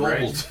 expensive, Gold.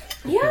 right?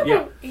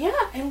 Yeah, Yeah.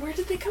 and where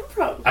did they come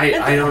from? I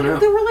And don't know.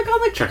 They were like on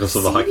like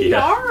Czechoslovakia.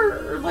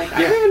 CDR, or like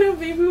I Yeah. don't even know.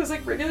 Maybe it was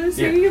like regular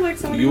CD, like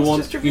somebody You was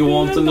want distributing you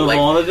want the them, but, like,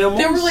 Nirvana demos?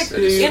 they were like There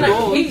you in a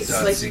go. case.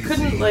 Like you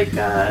couldn't like you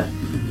had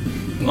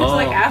to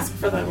like ask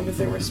for them because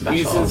they were Use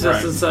special.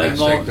 Incesticide,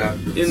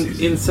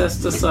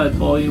 Incesticide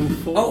Volume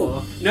 4.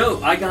 Oh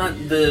no, I got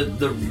the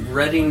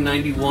Reading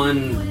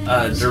 '91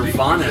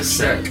 Nirvana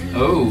set.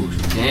 Oh,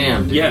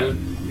 damn, dude. Yeah.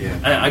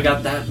 Yeah. I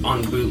got that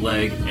on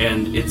bootleg,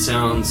 and it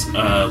sounds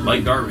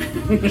like garbage.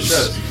 It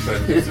does,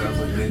 but it sounds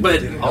like they But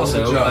did a hell of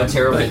Also, job. a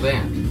terrible But-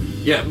 band.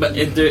 Yeah, but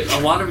a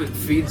lot of it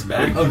feeds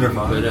back. Oh,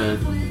 Nirvana.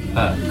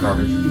 But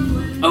Garbage.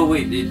 oh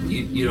wait,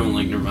 you don't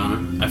like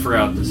Nirvana? I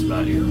forgot this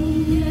about you.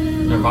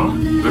 Nirvana?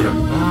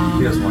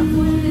 He has one.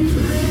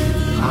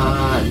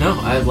 No,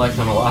 I like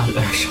them a lot,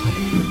 actually.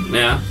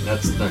 Yeah,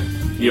 That's the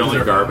thing. You don't like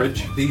Nirvana.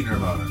 garbage? The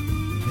Nirvana.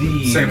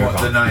 The Same one,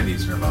 the Nirvana.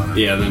 90s Nirvana.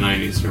 yeah, the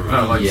 '90s Nirvana.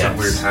 Not like Yes. some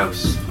weird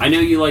house. I know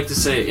you like to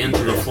say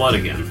 "Into the Flood"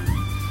 again.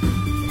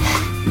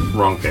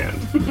 Wrong band.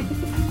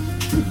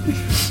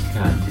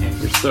 God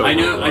damn. You're so I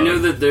know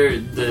wrong. that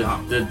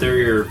they're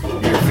your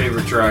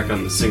favorite track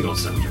on the single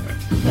soundtrack.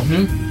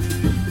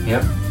 Mm-hmm.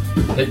 Yep.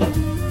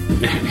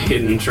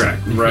 Hidden track,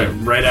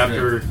 right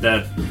after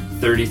that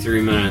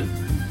 33-minute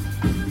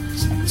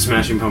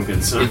Smashing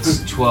Pumpkins song.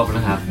 It's 12 and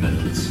a half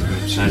minutes,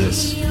 and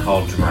it's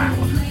called Drown.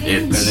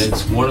 And It's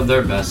it's one of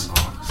their best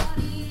songs.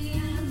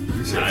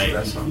 You say it's the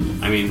best song.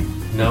 I mean,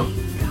 No,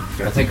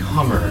 I think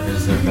Hummer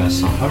is their best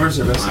song. Hummer's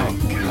their best My song.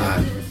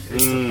 God.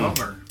 It's the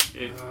Hummer.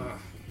 It-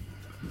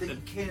 They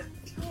can't.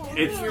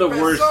 It's Your the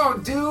best worst.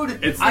 song,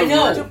 dude. It's I the know.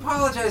 You worst. have to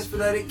apologize for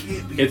that. It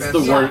can't be. It's best the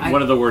song. worst.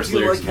 One of the worst You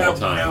lyrics like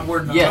of all how time.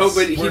 we're not, Yes. Oh,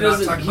 but he we're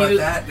doesn't- not talking he about does-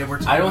 that, and we're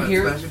talking I don't about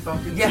hear- Smashing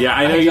Pumpkins. Yeah,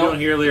 I know I you don't- don't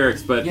hear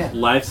lyrics, but Yeah.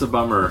 life's a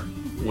bummer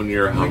when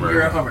you're a When Hummer.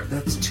 you're a Hummer.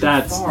 That's too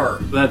That's far.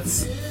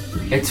 that's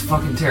It's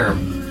fucking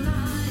terrible.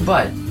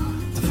 But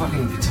the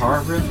fucking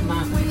guitar riff in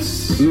that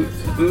is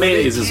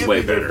mayonnaise It is can't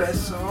way be their better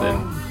best song.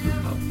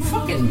 than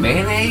fucking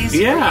mayonnaise.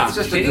 Yeah. It's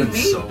just a Kidding good me?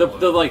 song.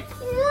 the like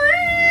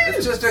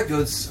It's just a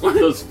good song.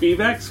 those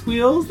feedback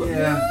squeals.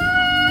 Yeah.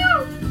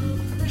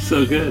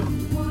 So good,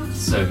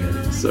 So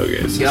good. so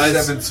good. So Guys-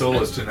 7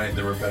 solos tonight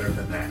that were better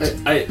than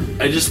that.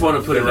 I just want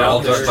to put They it were all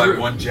out done by there.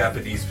 one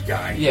Japanese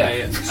guy. Yeah.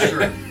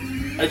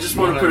 I just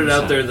want to put it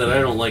out there that I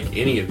don't like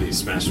any of these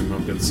Smashing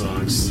Pumpkins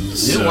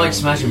songs. You don't like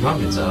Smashing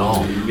Pumpkins at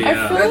all. I feel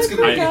Yeah. That's like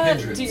gonna we be a got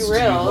hindrance to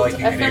derailed.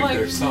 liking I any feel of like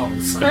their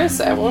songs. Chris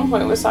at one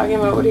point was talking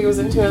about what he was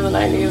into in the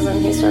 90s,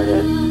 and he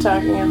started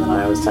talking, and then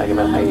I was talking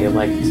about how you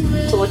liked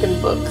to look in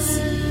books.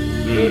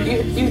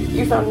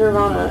 You found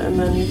Nirvana, and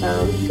then you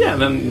found... Yeah,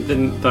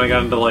 then I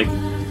got into like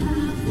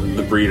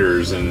the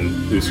Breeders and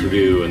Husker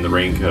Du and the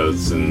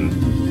Raincoats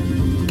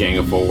and Gang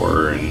of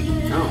Four and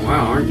Oh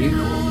wow, aren't you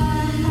cool?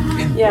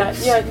 Yeah,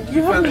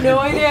 you have no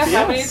idea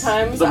how many Yes.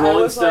 times the I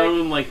Rolling was like...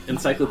 Stone like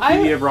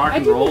Encyclopedia of Rock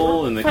and didn't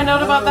Roll and the find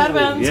out about that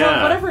band until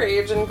yeah. whatever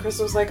age, and Chris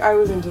was like, I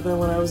was into them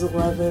when I was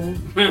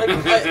 11. Like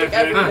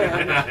every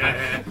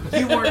band.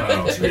 You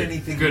weren't into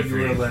anything when you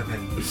were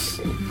 11.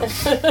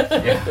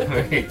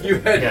 Yeah. You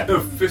had Yeah. no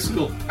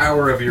fiscal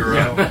power of your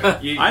own.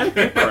 I had a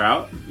paper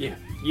out. Yeah.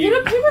 He had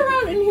a paper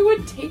route, and he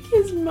would take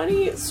his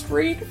money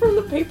straight from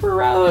the paper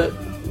route.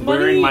 Wearing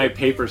money my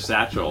paper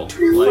satchel.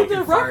 to Like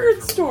the fired record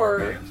from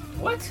store.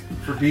 What?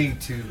 For being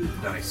too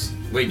nice.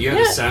 Wait, you had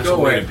Yeah. a satchel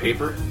Go made away. of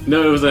paper?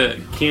 no, it was a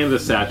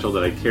canvas satchel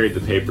that I carried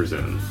the papers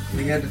in.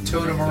 You had to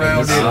tote them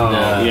around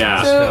in.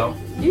 Yeah. So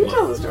you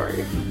tell the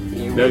story.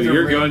 You No, Either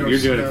you're rain going. or You're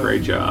doing a snow.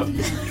 great job.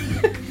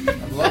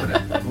 I'm loving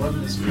it. I'm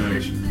loving this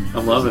information.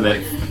 I'm loving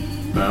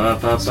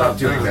it. Stop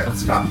doing that.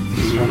 Stop.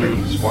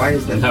 Why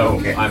is that No,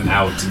 okay? I'm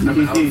out.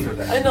 I'm out for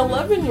that. an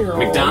 11-year-old.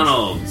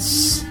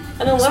 McDonald's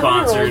An 11-year-old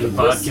sponsored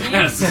podcast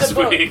received this the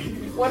book. week.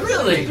 What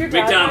Really? did your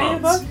dad buy you a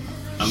McDonald's. book?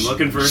 I'm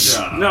looking for a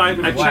job. No, I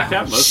Wow. checked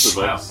out most of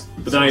the books.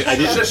 But then I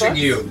did. Shushing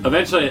you.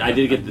 Eventually, I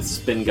did get the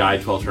Spin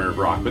Guide to Alternative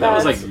Rock, but that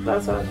was like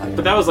That's what I'm talking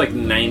But that was like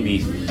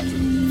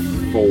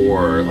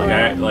 94.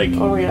 Like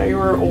Oh yeah, you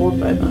were old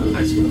by then.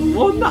 High school.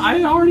 well, no,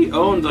 I already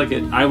owned like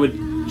it. I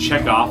would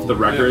check off the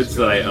records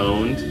that I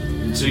owned.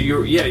 So you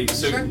were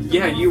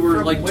you were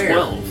From like where?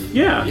 12.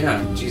 Yeah.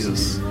 Yeah,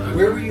 Jesus.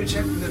 Where were you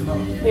checking them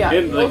out? Yeah.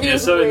 In, like,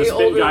 Logan's so in the way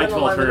Spin older Guide than to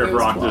the one that Alternative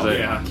was Rock, there's 12. a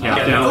Yeah.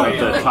 countdown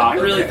Yeah. of the top I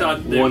really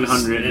thought there was-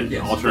 100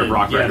 Yes. Alternative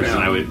Rock Yeah, records, no.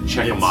 and I would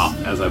check them off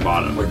as I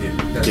bought them. With you.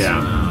 That's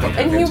Yeah.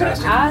 fucking And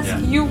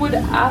fantastic. you would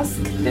ask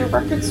the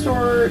record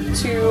store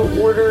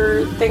to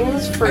order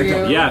things for I you.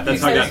 don't- Yeah,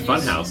 that's how I got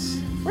because you- Funhouse.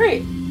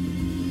 Right.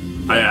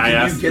 I Can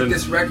asked you get them.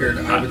 this record?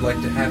 I would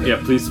like to have it. Yeah,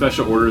 please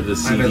special order the I'm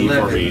CD for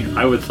 11. me.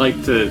 I would like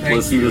to Thank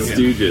listen you. to the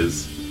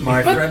Stooges.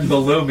 My friend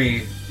below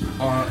me,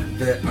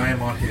 that I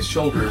am on his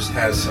shoulders,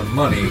 has some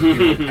money. He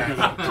will pass it to me.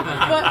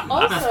 But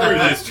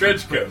also,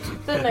 trench coat.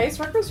 the nice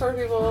record store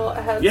people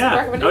had some Yeah.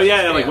 recommendations. Oh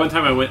yeah. for Like you. one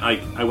time I went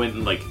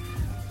and like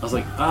I was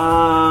like,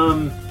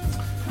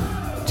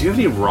 do you have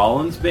any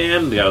Rollins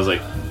band? The guy was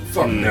like,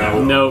 Fuck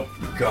no. Nope.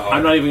 God.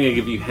 I'm not even gonna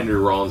give you Henry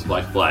Rollins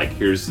Black Flag.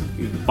 Here's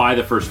buy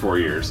the first 4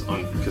 years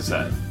on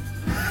cassette.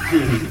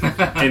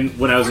 And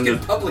when I was in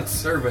Fucking the public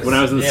service. when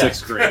I was in the Yeah.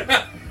 6th grade,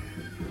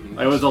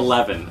 I was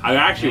 11. I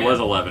actually was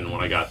 11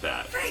 when I got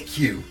that. Thank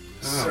you,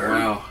 Oh, sir.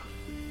 wow.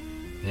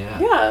 Yeah.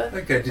 Yeah.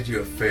 That guy did you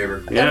a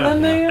favor. Yeah,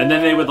 then they,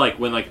 they would like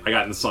when like I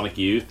got into Sonic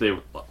Youth, they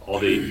all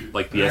the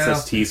like the Yeah,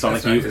 SST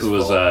Sonic that's not Youth his who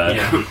was fault.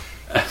 Yeah.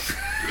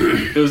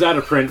 it was out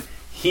of print.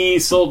 He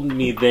sold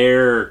me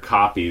their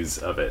copies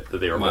of it that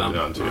they were Wow. holding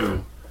on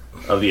to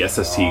of the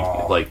SST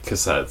like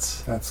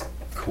cassettes. That's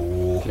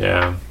cool.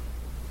 Yeah,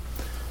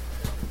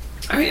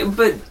 I mean,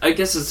 but I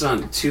guess it's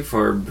not too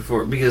far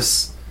before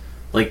because,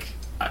 like,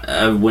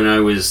 when I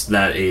was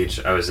that age,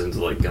 I was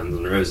into like Guns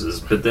N' Roses.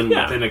 But then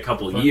Yeah. within a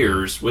couple of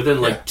years, within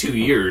like 2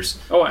 years,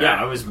 Oh, yeah,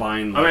 I- I was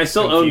buying. I mean I like,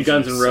 still own Confusion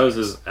Guns N' sets.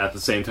 Roses at the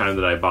same time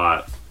that I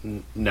bought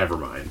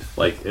Nevermind.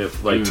 Like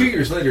if like 2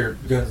 years later,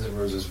 Guns N'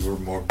 Roses were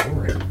more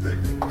boring.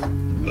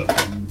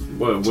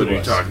 What To are you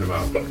us. talking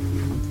about? They,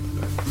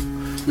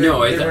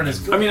 No, they weren't as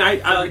good. I mean I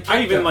kept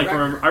even that like record.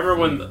 remember I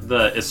remember when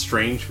the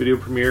Estranged video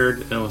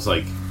premiered and I was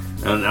like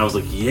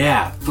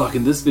yeah,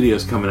 fucking this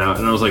video's coming out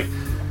and I was like,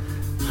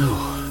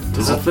 oh,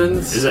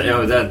 Dolphins? Is that?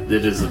 Oh, that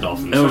it is the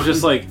Dolphins. And it was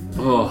just like,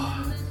 oh,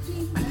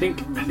 I think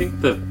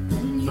the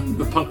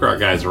punk rock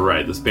guys are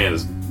right. This band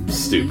is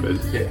stupid.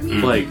 Yeah.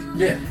 Like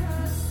Yeah.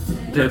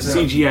 they have Turns out.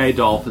 CGI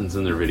dolphins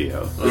in their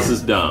video. This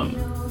is dumb.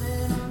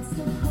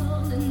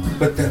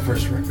 But that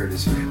first record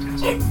is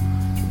fantastic.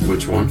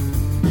 Which one?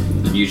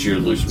 The Use Your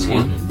Illusion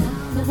one.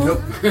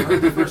 Nope.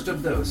 Not the first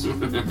of those.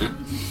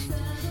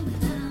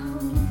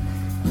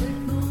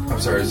 I'm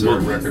sorry, is there a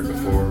record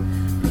before?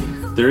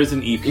 There is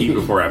an EP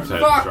before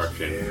Appetite Fuck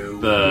Destruction. you.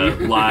 The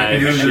live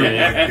Knew there shit would be.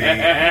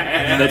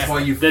 And that's why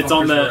you that's fuckers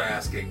on the- were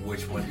asking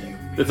which one you.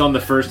 that's on the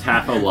first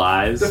half of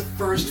Lies. The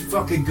first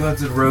fucking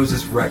Guns N'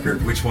 Roses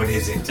record, which one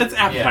isn't? That's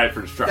Appetite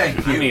for Destruction.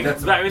 Thank you. I mean,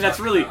 That's what that's I'm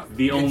talking really about.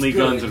 the It's only good.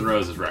 Guns N'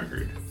 Roses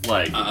record.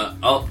 Like,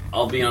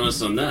 I'll be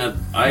honest on that.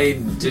 I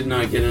did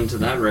not get into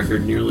that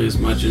record nearly as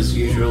much as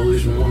Use Your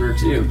Illusion 1 or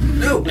 2.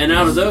 No. And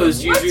out of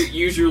those,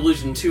 Use Your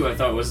Illusion 2 I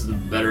thought was the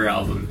better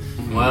album.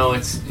 Well,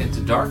 it's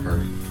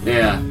darker.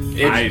 Yeah.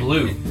 It's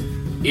blue.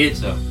 It,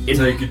 So it,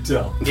 So you could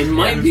tell. it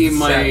might be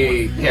my...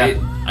 Yeah.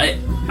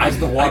 That's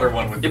the water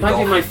one with It the might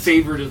be my dolphins.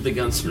 favorite of the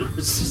Guns N'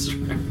 Roses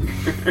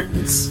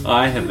records.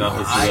 I have not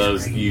listened to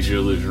those Use Your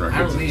Illusion I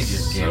records don't in need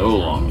just so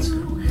long.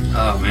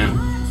 Oh,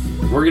 man.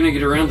 We're gonna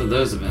get around to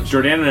those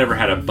eventually. Jordana never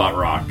had a butt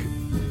rock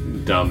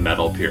dumb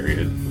metal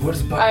period. What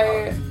is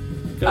I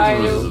Guns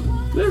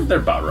N' Roses, they're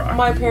butt rock.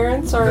 my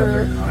parents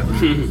are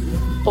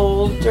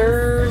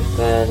older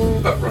But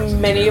Roxy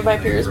than many of my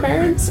peers'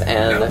 parents,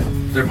 and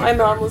they're my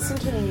mom favorite.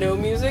 listened to no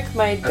music.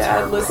 My That's dad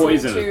hard. listened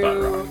Poison is butt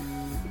to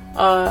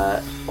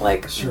rock.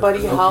 like Sure. Buddy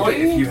Okay, Holly.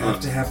 If you have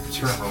to have the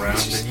term around,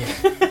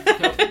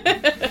 then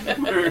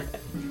yeah.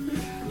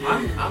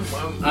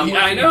 I'm yeah,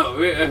 I know.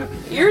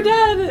 Your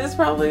dad is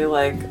probably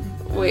like,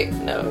 wait,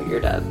 no, your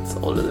dad's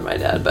older than my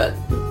dad, but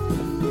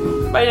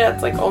my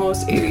dad's like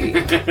almost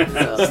 80. So.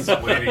 He's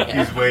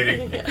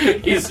waiting.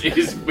 He's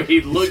waiting.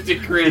 He looked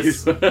at Chris.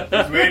 He's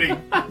waiting. He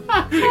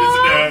doesn't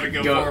know how to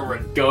go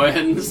forward. Go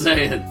ahead and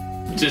say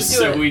it, just Do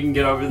so it. we can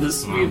get over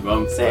this speed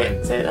bump. Say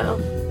it now.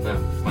 no,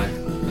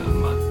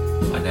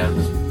 my dad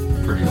was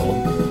pretty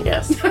old.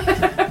 Yes.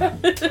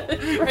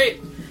 Right.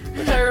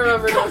 Which I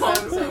remember Come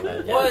last on, time saying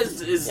that.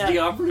 was is the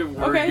operative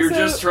word. Okay, You're so-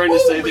 just trying to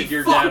say that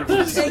your dad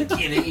was. Take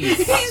it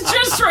easy. He's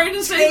just trying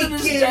to say that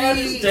his dad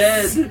is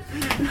dead.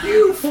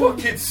 You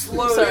fucking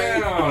slow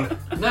Sorry. down.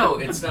 No,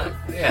 it's not.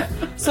 Yeah.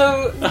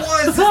 So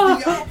Was is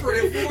the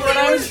operative word? what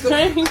I was What is the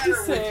trying to matter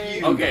with say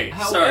you? Okay,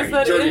 is sorry.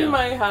 that Jordan. in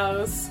my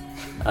house,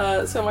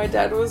 so my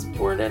dad was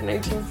born in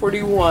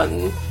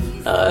 1941.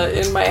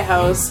 In my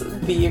house,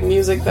 the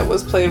music that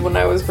was played when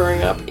I was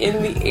growing up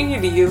in the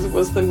 80s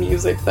was the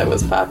music that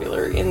was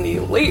popular in the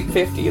late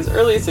 50s,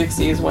 early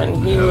 60s when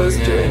he was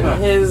doing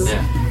his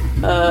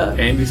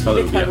Andy's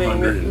father would be becoming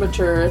 130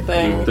 mature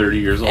thing.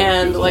 years old.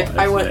 And like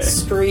I went today.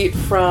 straight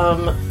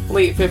from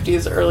late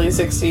 50s, early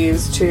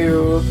 60s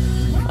to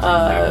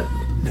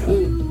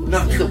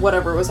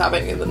whatever was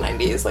happening in the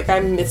 90s. Like I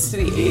missed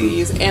the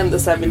 80s and the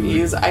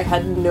 70s. I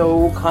had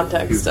no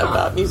context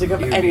about music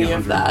of any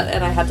of that,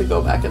 and I had to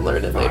go back and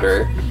learn it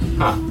later.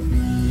 Huh.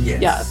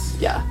 Yes.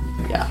 Yeah.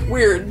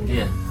 Weird.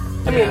 Yeah.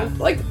 I mean,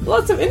 like,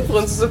 lots of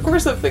influences, of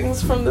course, of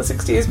things from the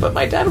 60s, but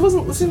my dad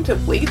wasn't listening to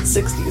late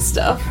 60s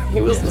stuff.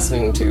 He was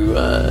listening to,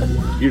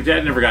 Your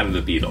dad never got into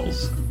the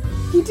Beatles.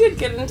 he did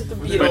get into the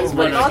Beatles,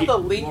 but not the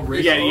late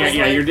Beatles.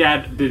 Yeah. Your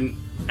dad didn't.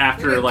 He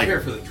After didn't like care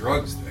for the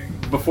drugs thing.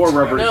 before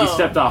Rubber, No, he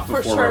stepped off for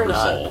before sure Rubber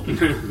not.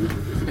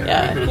 Soul.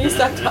 Yeah, he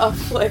stepped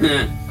off, like,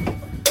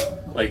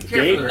 Like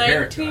Care for their day,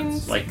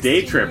 haircuts. 1960s. like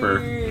Day Tripper.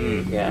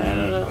 Yeah, I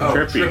don't know. Oh,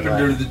 Trippy. tripping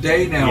during the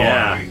day now.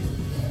 Yeah. Are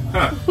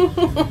we?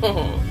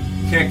 Huh.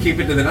 Can't keep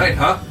it to the night,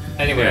 huh?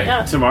 Anyway.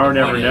 Yeah. Tomorrow The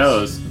never point is,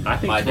 knows. I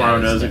think my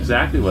tomorrow dad is knows dead.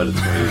 exactly what it's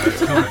going to be.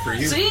 It's coming for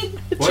you. See?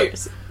 What?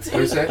 Cheers.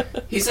 What is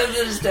that? He said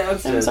that his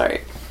dad's I'm dead.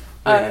 sorry.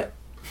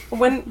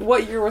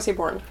 What year was he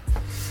born?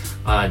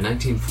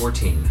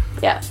 1914.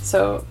 Yeah,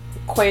 so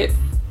quite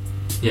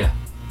Yeah.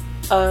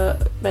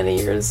 many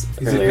years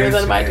He's earlier advanced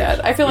than my in dad.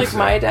 age. I feel like What's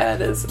my that?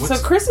 dad is... What's-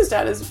 So Chris's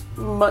dad is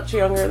much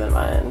younger than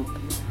mine.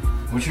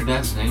 What's your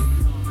dad's name?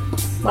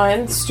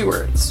 Mine's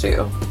Stuart,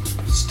 Stu.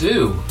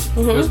 Stu.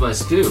 Mm-hmm. Goes by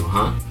Stu,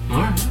 huh?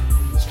 Alright.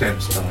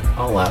 Stand spelling.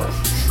 I'll allow it.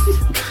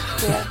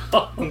 Yeah.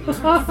 Thank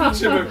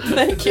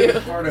Thank you.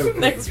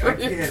 Thanks for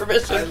your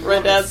permission for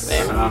my dad's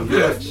name.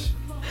 Bitch.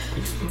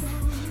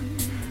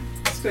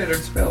 Standard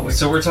spelling.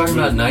 So we're talking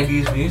about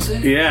 90s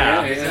music?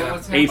 Yeah. Is that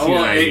what's happening?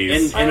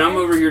 1890s. And I'm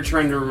over here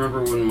trying to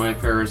remember when my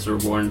parents were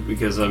born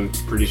because I'm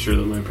pretty sure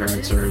that my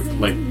parents are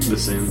like the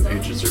same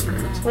age as their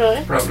parents.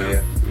 Really? Probably,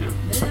 yeah.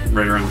 Yeah,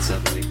 right around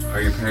 70. Are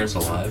your parents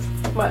alive?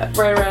 What,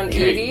 right around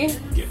Okay. 80?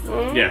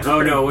 Yeah.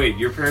 Oh no, wait,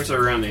 your parents are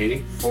around 80?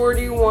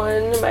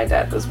 41, my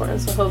dad was born,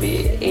 so he'll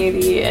be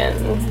 80 in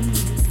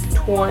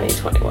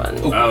 2021.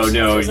 Oh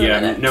no, Just a yeah,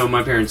 minute. no,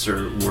 my parents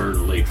were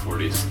late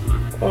 40s.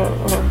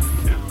 Uh-uh.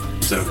 Yeah.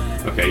 So,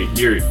 okay,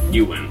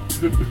 you win.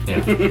 Yeah.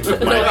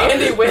 No,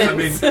 Andy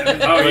wins.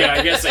 Oh yeah,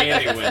 I guess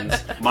Andy wins.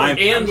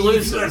 And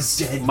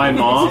loses. My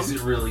mom Is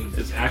it really?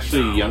 is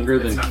actually younger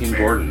than It's not Kim fair.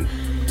 Gordon.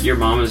 Your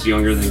mom is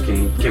younger than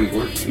Kim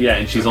Gordon. Yeah,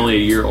 and she's only a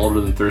year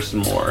older than Thurston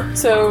Moore.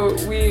 So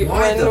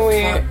Why the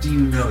fuck do you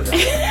know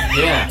that?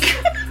 Yeah.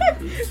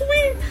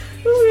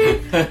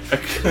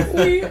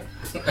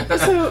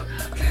 So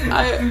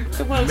I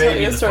want to tell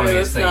you a story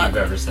that's not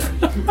ever said.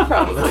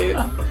 probably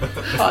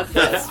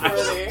podcast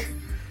worthy,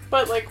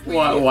 but like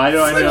Why do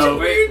I know?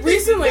 Wait,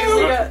 recently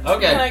we got.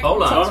 Okay, can I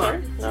hold on. tell a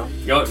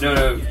Hold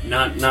story?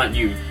 no, No. not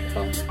you.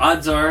 Oh.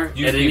 Odds are,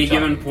 You at keep any talking.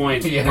 given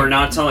point, Yeah. we're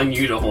not telling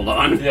you to hold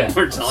on. Yeah.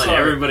 We're telling Sorry.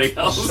 everybody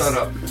else. Shut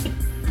up.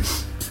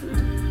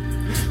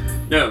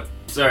 No,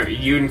 sorry,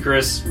 you and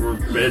Chris.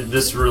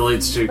 This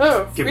relates to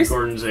Oh, Kim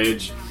Gordon's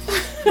age.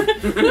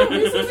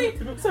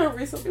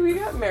 Recently we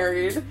got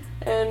married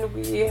and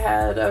we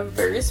had a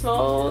very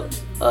small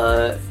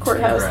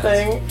courthouse Congrats.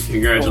 thing.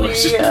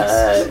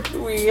 Congratulations.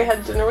 We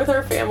had dinner with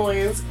our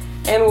families,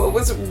 and what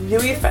was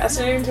really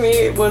fascinating to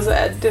me was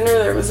at dinner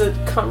there was a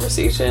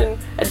conversation,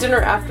 at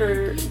dinner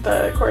after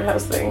the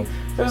courthouse thing,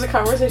 there was a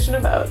conversation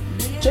about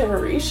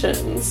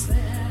generations,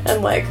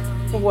 and like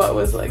what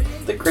was like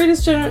the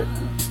greatest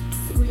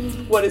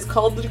what is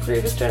called the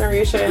greatest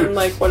generation,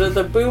 like what are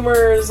the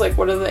boomers, like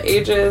what are the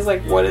ages,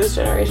 like what is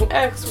Generation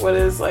X, what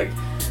is like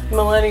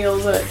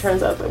millennials, and it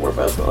turns out that we're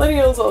both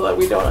millennials, although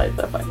we don't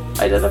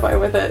identify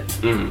with it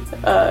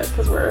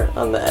because we're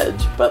on the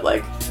edge. But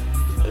like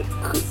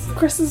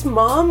Chris's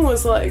mom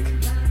was like,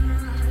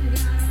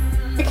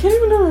 I can't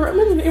even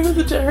remember the name of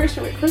the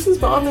generation, but Chris's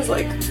mom is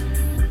like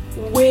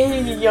way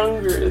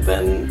younger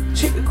than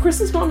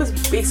Chris's mom is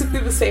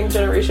basically the same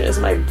generation as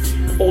my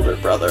older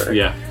brother.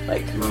 Yeah.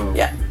 Like,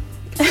 yeah.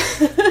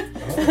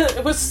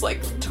 It was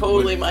like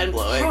totally mind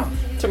blowing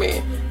to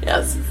me.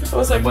 Yes, I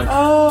was like, What-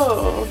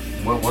 oh,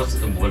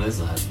 What is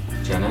that?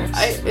 Gen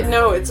X?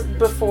 no, it's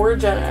before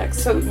Gen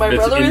X. So my It's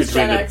brother in is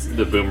between Gen X.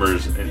 the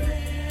boomers, and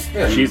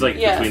Yeah. she's like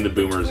Yeah. between the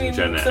boomers and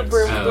Gen X. The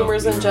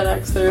boomers and Gen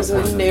X. There's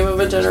a name of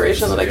a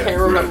generation that I can't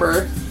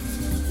remember.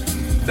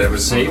 That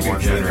was some of the Save your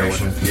ones that I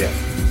generation. went-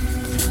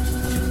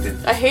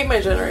 Yeah. I hate my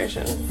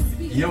generation.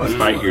 You know what's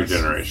Fight your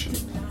generation.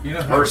 You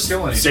know how Or we're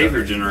killing each save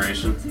your other.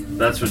 generation.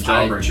 That's what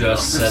John I brings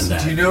just up. said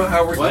that. Do you know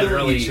how we're killing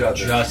Literally each other?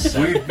 just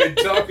said We've been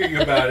talking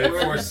about it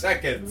for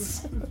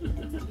seconds.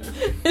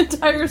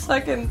 Entire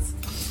seconds.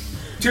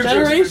 Two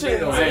Generations.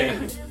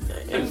 generations.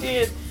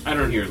 Indeed. I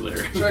don't hear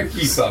lyrics. Try to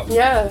keep up.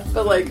 Yeah,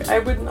 but like I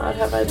would not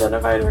have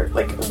identified her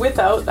like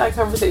without that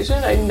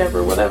conversation. I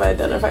never would have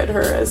identified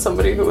her as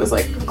somebody who was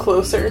like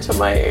closer to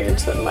my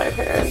age than my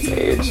parents'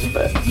 age,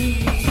 but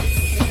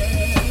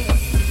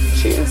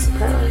she is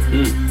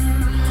apparently.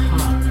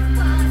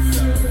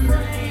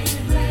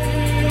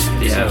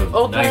 Yeah.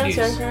 Old parents, 90s.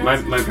 young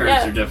parents. My parents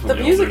Yeah, are definitely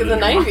the music older of the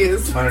than your mom.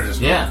 90s. Mine are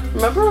just Yeah.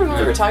 Remember when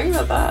we were talking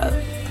about that?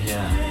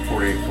 Yeah.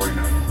 48,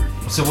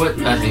 49. So what?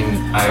 I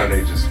mean, Not I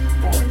ages.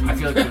 boring. I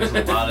feel like there's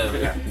a lot of.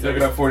 He's talking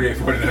about 48,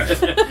 49.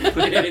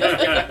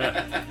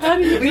 How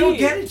do you We don't meet?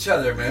 get each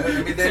other, man.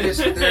 I mean, they're just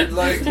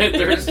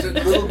a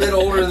little bit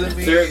older than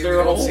me. They're We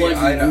don't all see like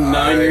eye to 9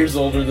 eye. years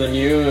older than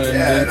you, and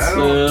Yeah, and it's I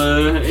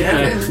don't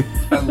yeah.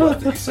 I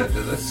love that you said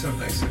that. That's so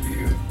nice of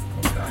you.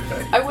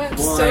 I went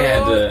Well,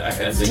 so. I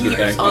had to get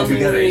back on to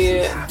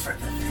the-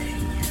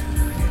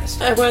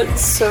 I went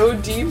so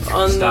deep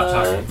on Stop the.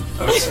 talking.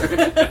 Oh, sorry.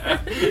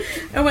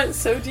 I went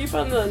so deep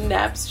on the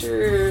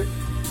Napster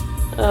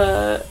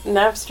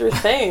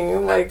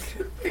thing, like,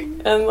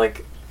 and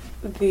like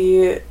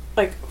the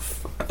like.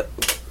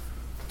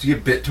 Do you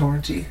get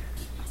BitTorrenty?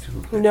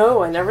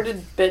 No, I never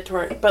did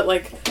BitTorrent, but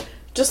like,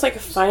 just like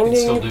still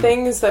finding do.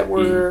 things that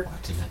were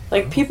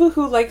like people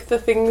who like the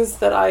things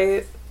that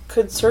I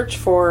could search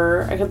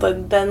for. I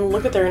could then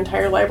look at their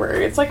entire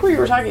library. It's like what you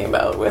were talking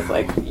about with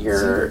like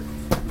your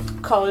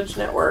college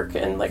network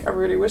and like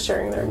everybody was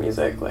sharing their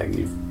music, like.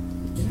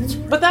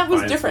 But that was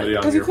Find different somebody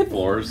on because you your could.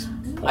 floors.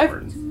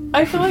 Porn.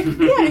 I feel like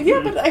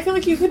but I feel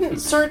like you couldn't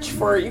search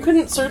for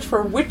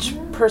which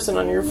person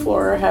on your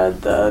floor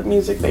had the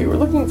music that you were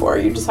looking for.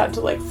 You just had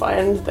to like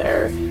find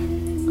their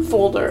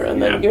folder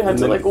and then Yeah, you had and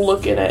to then- like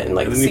look in it and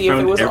like And then see you if it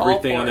found was all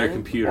everything on their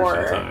porn computer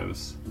or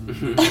sometimes.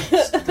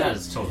 That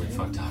is totally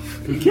fucked up.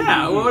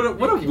 Yeah, what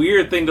a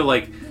weird thing to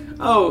like.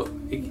 Oh,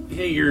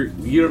 hey,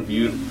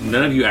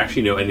 none of you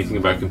actually know anything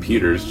about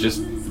computers.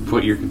 Just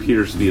put your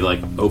computers to be like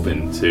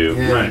open to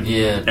Right.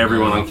 Yeah.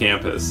 everyone no. on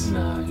campus.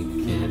 No,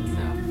 you can't.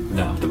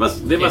 No.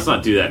 They must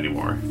not do that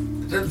anymore.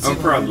 Oh,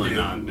 probably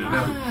not. No.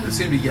 No, they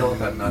seem to yell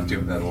about not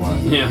doing that a lot.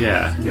 Yeah.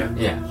 Yeah.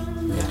 Yeah.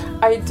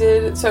 I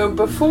did so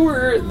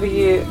before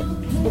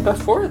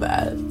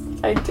that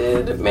I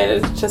did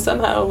manage to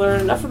somehow learn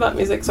enough about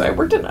music, so I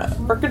worked in a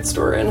record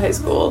store in high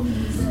school,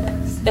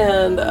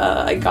 and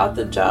I got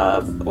the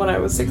job when I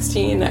was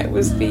 16. I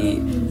was the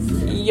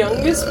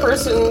youngest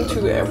person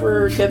to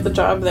ever get the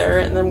job there,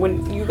 and then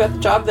when you got the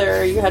job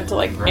there, you had to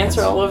like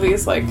answer all of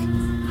these like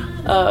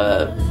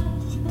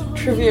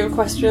trivia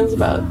questions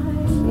about,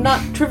 not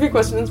trivia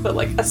questions, but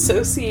like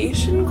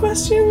association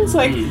questions,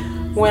 like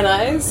when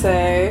I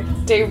say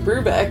Dave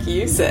Brubeck,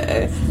 you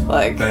say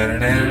like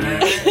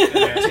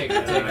Take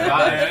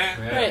five.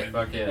 Right.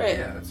 Fuck yeah. Right.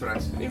 Yeah, that's what I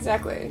said.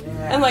 Exactly.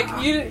 And like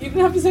you didn't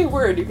have to say a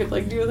word. You could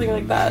like do a thing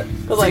like that.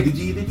 But like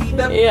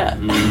yeah.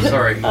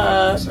 Sorry.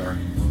 Uh, I'm sorry.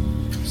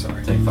 I'm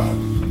sorry. Take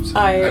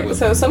 5.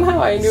 So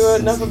somehow I knew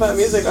enough about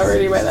music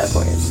already by that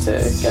point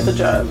to get the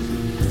job.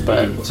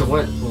 But So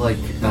what, like,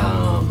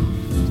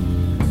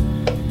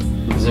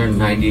 is there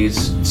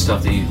 90s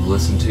stuff that you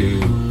listened to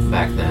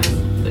back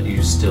then that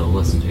you still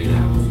listen to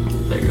now?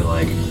 That you're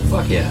like,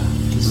 fuck yeah,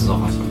 this is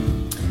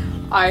awesome.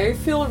 I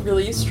feel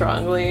really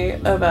strongly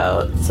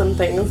about some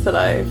things that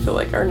I feel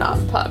like are not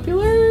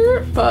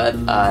popular, but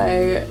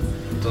It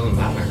doesn't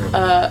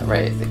matter.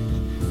 right.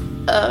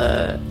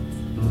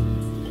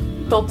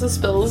 Built to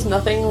Spill's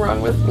Nothing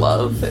Wrong with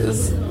Love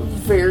is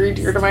very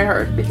dear to my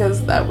heart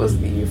because that was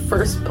the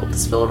first Built to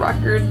Spill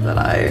record that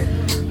I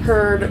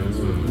heard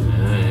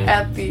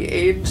at the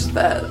age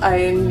that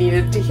I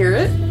needed to hear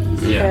it.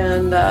 Yeah.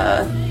 And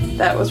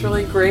that was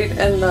really great.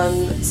 And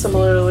then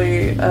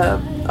similarly,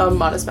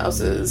 Modest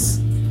Mouse's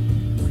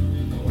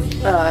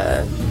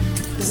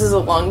This Is a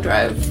Long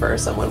Drive for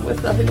Someone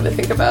with Nothing to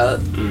Think About.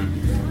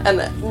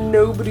 And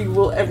nobody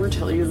will ever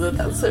tell you that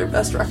that's their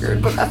best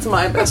record, but that's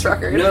my best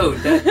record. No,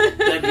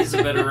 that is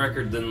a better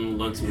record than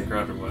Lonesome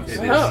Crowded West.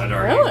 Oh, I'd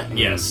argue.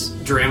 really? Yes.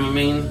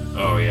 Dramamine?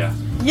 Oh, yeah.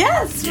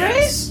 Yes,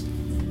 Yes.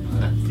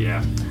 Yeah.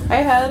 right? I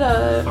had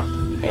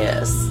a...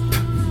 Yes.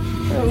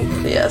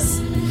 Yes.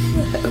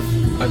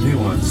 I do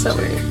want So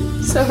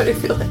many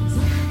feelings.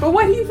 But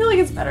why do you feel like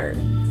it's better?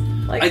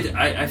 Like,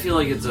 I feel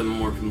like it's a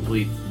more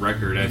complete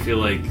record. I feel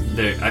like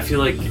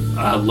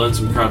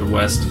Lonesome Crowded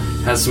West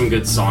has some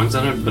good songs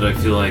on it, but I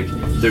feel like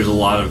there's a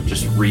lot of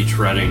just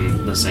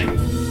retreading the same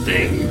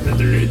thing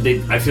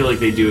that I feel like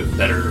they do it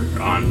better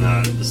on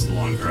This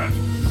Long Drive.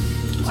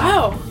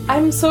 wow.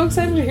 I'm so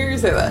excited to hear you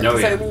say that. Oh,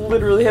 Because yeah. I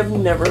literally have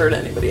never heard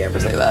anybody ever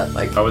say that.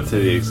 Like, I would say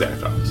the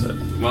exact opposite.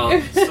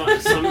 Well,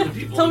 some of the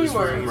people Tell in me this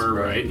more. room are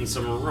right and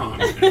some are wrong.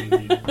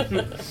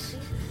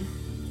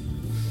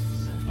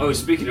 Oh,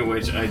 speaking of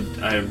which,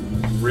 I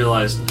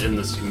realized in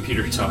this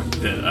computer talk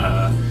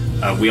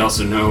that we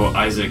also know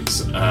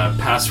Isaac's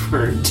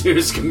password to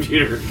his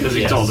computer because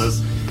he Yes. told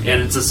us,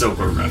 and it's a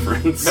Silver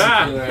reference. Throw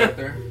that out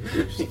there.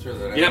 Just throw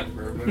that out Yep.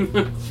 for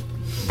everybody.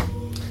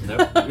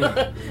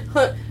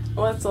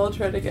 let's all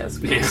try to guess.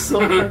 Yeah.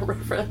 Silver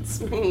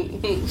reference.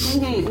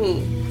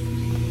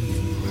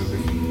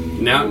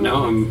 Now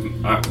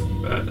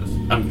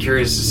I'm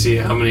curious to see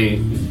how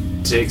many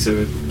takes it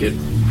would get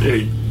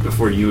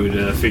before you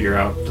would figure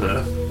out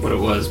what it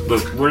was.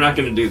 But we're not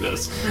going to do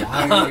this.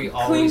 Why are we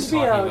always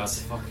Clean me talking out. about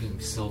fucking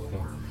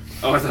Silkworm?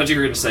 Oh, I thought you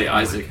were going to say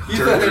Isaac.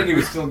 You thought that he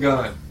was still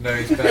gone. No,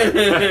 he's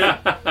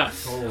back.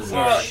 Holy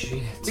Well,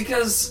 shit.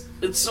 because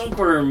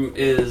Silkworm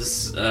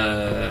is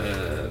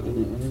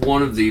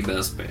one of the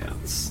best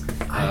bands.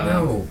 I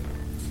know.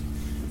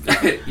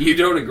 You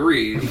don't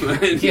agree,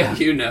 but Yeah.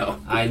 you know.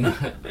 I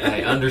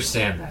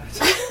understand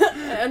that.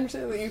 I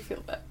understand that you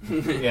feel that.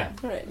 Yeah.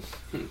 Right.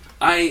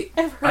 I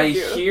I've heard I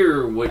you.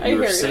 hear what I you're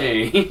hear you.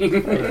 saying.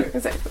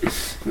 Exactly.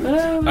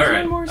 All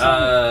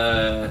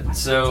right.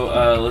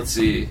 So let's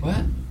see.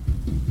 What?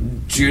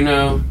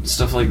 Juno,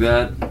 stuff like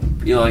that.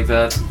 You like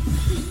that?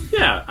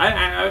 Yeah, I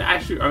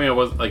actually, I mean, I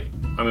was like,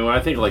 I mean, when I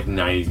think of like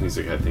 90s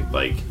music, I think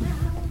like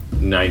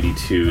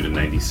 92 to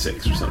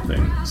 96 or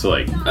something. So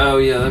like, Oh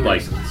yeah, that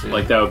like, makes sense. Yeah.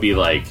 like that would be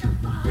like,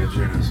 Yeah,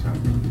 Juno's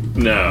fine.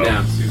 no.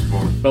 Yeah. Seems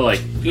more. But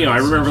like, you know, I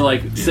remember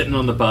like sitting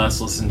on the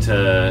bus listening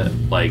to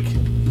like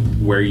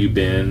 "Where You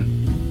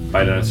Been"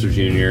 by Dinosaur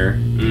Jr.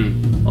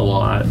 Mm. a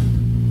lot.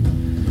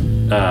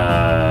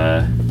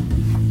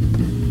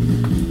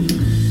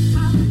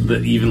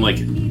 Even like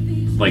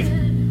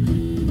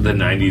the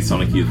 '90s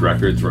Sonic Youth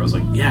records, where I was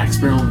like, yeah,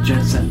 experimental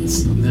jet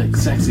sets, like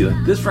sexy.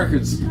 Like this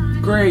record's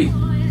great,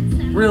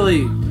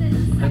 really.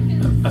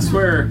 I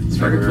swear, this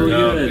record's really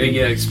good.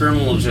 Yeah,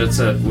 Experimental Jet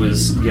Set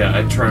was. Yeah,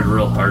 I tried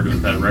real hard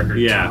with that record.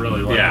 Yeah, to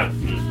really like yeah.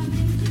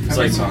 it. How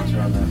many songs are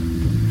on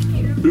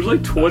that? There's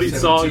like 20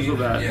 songs 17? of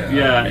that. Yeah.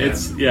 Yeah, Yeah.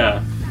 it's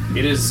yeah.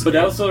 It is. But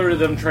that was sort of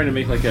them trying to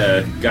make like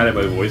a Guided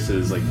by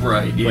Voices like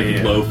Right, yeah, like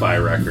yeah. lo-fi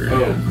record.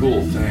 Oh,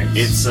 cool. Thanks.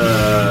 It's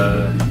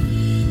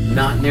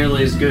not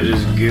nearly as good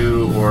as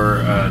Goo or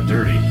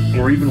Dirty.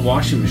 Or even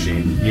Washing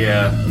Machine.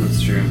 Yeah,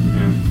 that's true.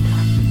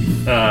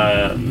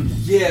 Yeah.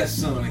 yeah,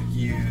 Sonic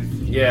Youth.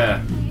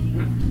 Yeah.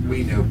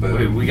 We know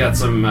both. We got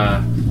some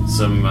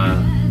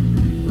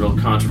real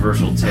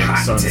controversial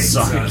takes on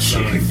Sonic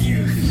Sonic Youth.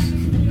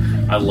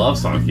 Youth. I love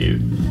Sonic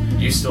Youth.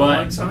 You still But-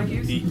 like Sonic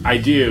Youth? I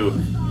do.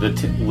 The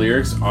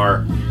lyrics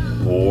are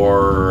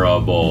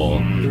horrible.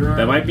 There are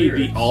That might be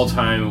lyrics. the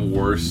all-time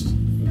worst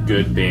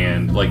good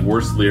band, like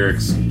worst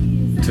lyrics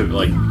to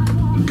like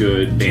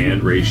good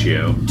band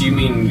ratio. Do you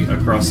mean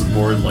across the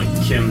board, like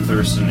Kim,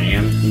 Thurston,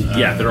 and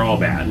Yeah, they're all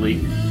bad.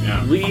 Lee?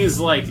 Yeah. Lee's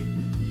like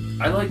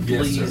I like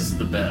Yes, Lee's sir.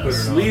 the Put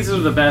best. it on. Lee's are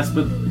the best,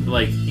 but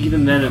like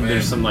even then, man.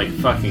 there's some like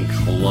fucking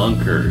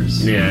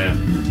clunkers. Yeah.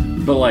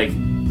 But like,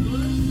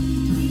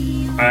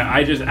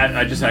 I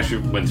just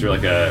actually went through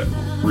like a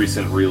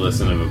recent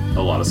re-listen of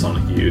a lot of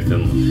Sonic Youth,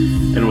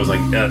 and it was like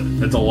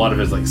it's a lot of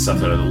his like stuff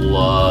that I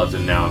loved,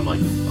 and now I'm like,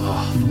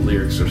 oh, the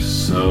lyrics are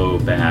so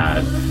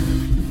bad.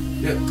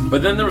 Yeah.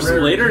 But then there was some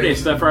Rare later day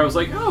occasion. stuff where I was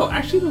like, oh,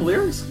 actually the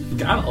lyrics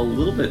got a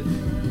little bit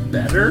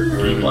better.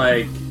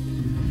 Like,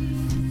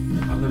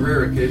 On the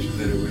rare occasion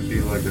that it would be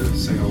like a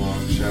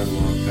sing-along,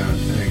 shout-along kind of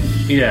thing,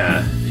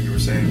 yeah, you were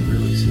saying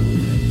really silly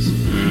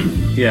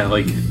things. yeah,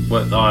 like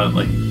what on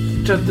like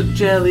just the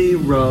jelly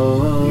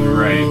roll,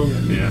 Right.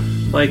 Yeah.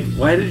 Like,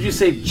 why did you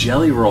say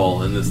jelly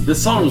roll in this?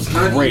 This song was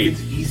Not great.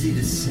 even easy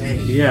to say.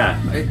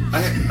 Yeah.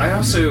 I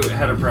also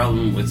had a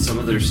problem with some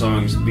of their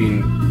songs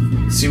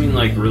seeming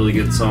like really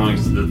good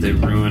songs that they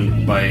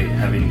ruined by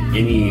having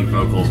any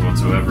vocals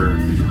whatsoever.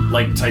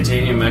 Like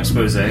Titanium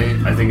Expose,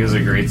 I think is a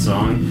great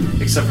song,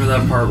 except for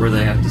that part where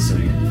they have to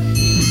sing.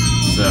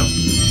 So,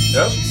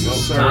 Yep.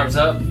 time's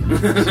up.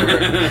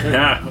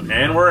 Yeah,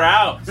 and we're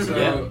out. So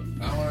Yeah.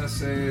 I want to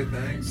say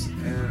thanks,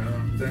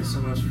 and thanks so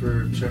much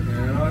for checking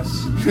in on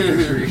us.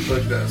 Make sure you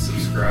click that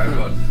subscribe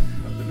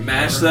button.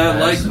 Mash that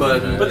like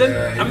button. But then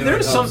Yeah, I mean, it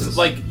there's some helps us.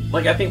 like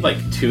I think like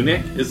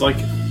Tunic is like,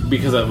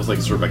 because that was like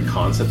sort of a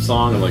concept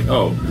song, and like,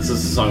 oh, this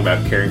is a song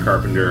about Karen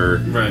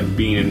Carpenter Right.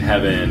 being in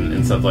heaven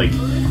and stuff. Like,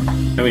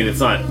 I mean, it's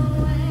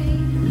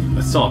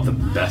still not the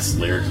best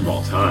lyrics of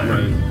all time.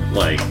 Right.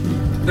 Like,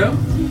 No,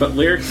 but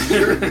lyrics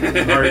are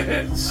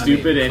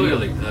stupid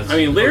clearly, and that's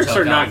lyrics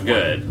Hotel are not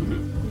California. good.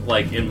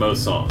 Like in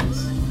most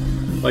songs,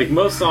 like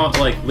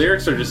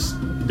lyrics are just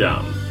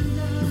dumb.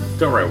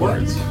 Don't write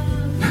words.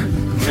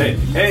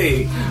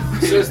 hey,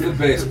 says the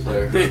bass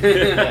player.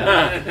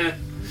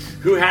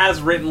 Who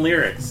has written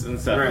lyrics and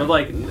stuff? Right. But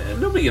like,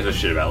 nobody gives a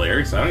shit about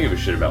lyrics. I don't give a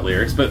shit about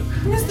lyrics. But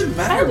What's the I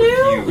matter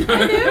do. with you?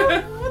 I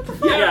do. What the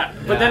fuck? yeah,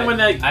 but then when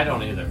they, I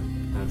don't either.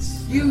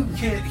 That's You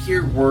can't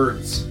hear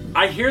words.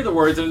 I hear the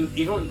words, and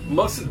even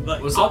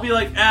I'll be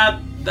like,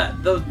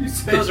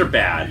 those are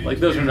bad. Like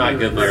those are not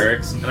good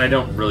lyrics, and I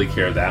don't really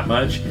care that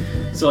much.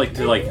 So like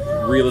to like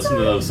re-listen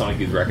to those Sonic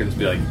Youth records, and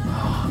be like,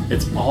 oh,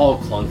 it's all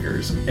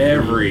clunkers.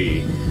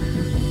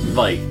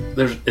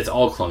 It's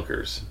all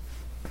clunkers.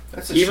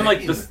 That's a Even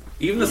like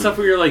shame. the stuff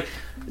where you're like,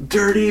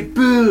 dirty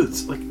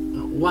boots. Like,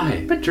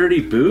 why? But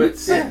dirty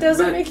boots. But does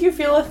it make you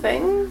feel a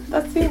thing?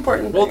 That's the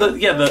important Well, thing.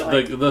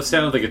 the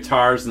sound of the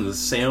guitars and the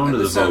sound of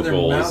the sound their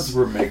mouths vocals.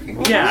 were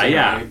making. Yeah,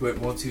 yeah. But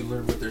once you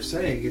learn what they're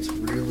saying, it's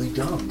really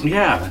dumb.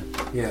 Yeah,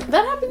 Yeah.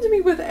 That happened to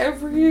me with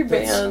every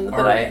That's band that I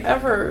alright.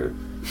 ever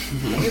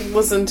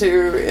listened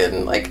to,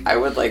 and like I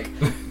would like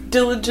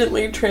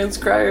diligently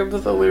transcribe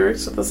the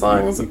lyrics of the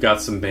songs. we've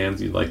got some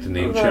bands you'd like to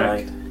name that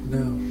I check.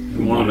 No.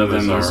 One of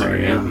them is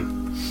R.E.M.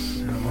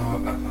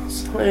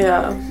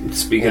 Yeah.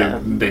 Speaking Yeah.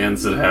 of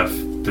bands that have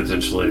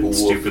potentially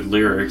stupid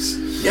lyrics.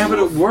 Yeah, but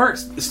it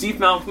works. Steve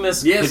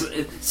Malcolmus. Yes,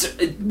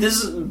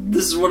 this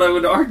is what I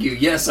would argue.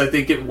 Yes, I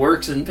think it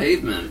works in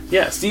Pavement.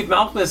 Yeah, Steve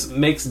Malcolmus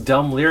makes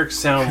dumb lyrics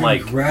sound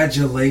like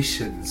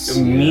Congratulations. Mm.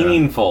 Yeah. Mm.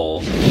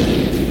 meaningful.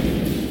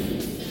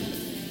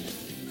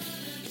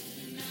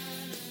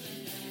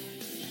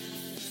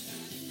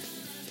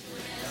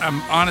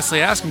 I'm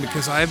honestly asking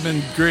because I've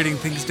been grading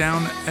things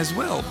down as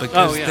well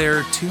because there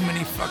are too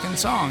many fucking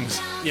songs.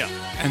 Yeah.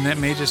 And that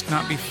may just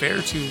not be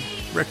fair to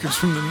records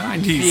from the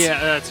 90s. Yeah,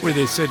 that's where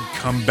they said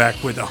come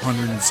back with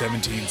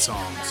 117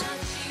 songs.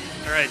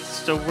 All right,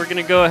 so we're going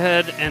to go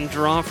ahead and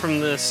draw from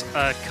this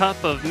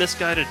cup of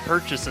misguided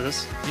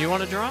purchases. Do you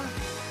want to draw?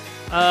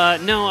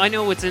 No, I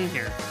know what's in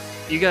here.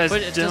 You guys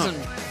But it don't.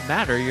 doesn't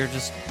matter. You're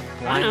just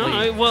I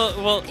blindly. know.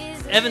 Well,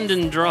 Evan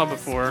didn't draw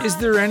before. Is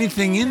there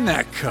anything in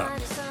that cup?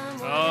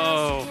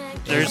 Oh,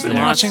 there's I've been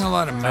lots. watching a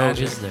lot of Oh,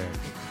 magic. is there?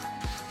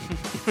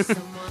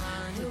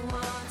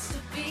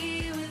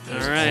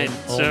 All right,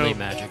 so Only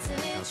magic.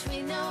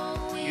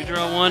 you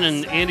draw one,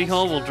 and Andy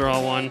Hall will draw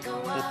one.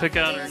 We'll pick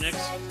out our next.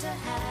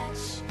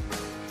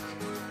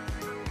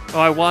 Oh,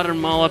 I wadded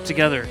them all up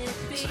together.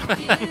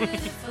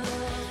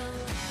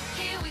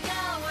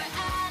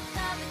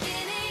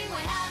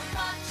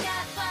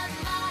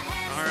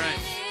 All right.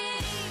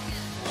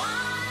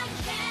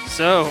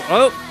 So,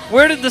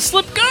 where did the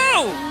slip go?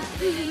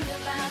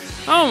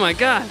 Oh my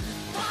God.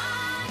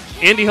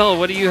 Andy Hall,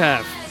 what do you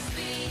have?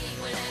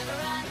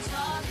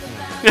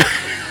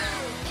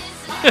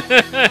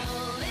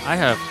 I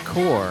have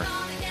Core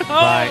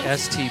by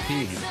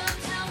STP.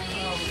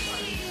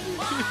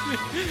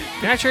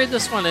 Can I trade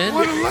this one in?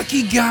 What a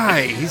lucky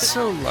guy. He's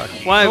so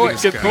lucky. Why? Core,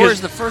 Because- Core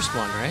is the first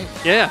one, right?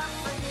 Yeah.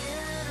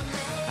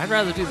 I'd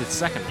rather do the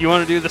second one. You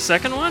want to do the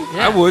second one?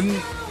 Yeah. I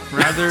wouldn't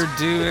rather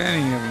do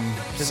any of them.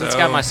 Because it's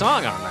got my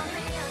song on there.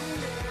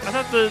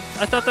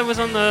 I thought that was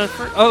on the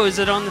first. Oh, is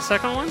it on the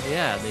second one?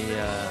 Yeah,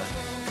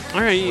 the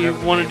All right, you Whatever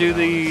the want to name do of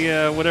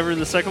the whatever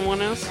the second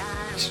one is?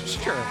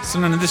 sure. So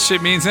none of this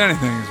shit means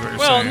anything, is what you're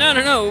Well,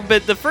 saying. no.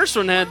 But the first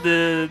one had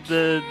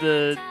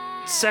the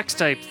sex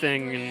type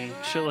thing and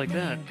shit like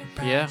that.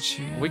 Yeah,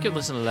 we could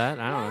listen to that.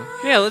 I don't know.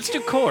 Yeah, let's do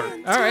Core.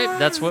 All right,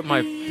 that's what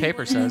my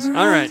paper says. All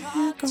right,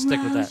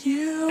 Stick with that.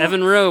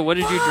 Evan Rowe, what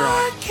did you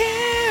draw?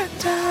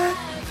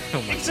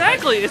 Oh my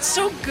Exactly, it's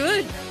so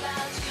good.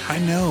 I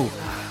know.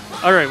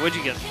 All right, what'd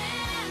you get?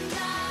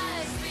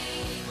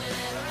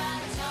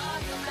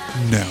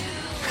 No.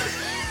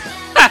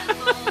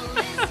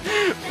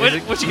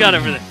 What you got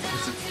over there?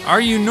 Are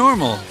You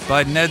Normal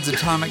by Ned's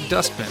Atomic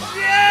Dustbin.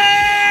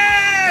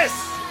 Yes!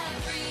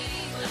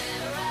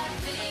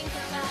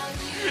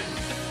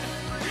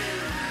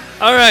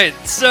 All right,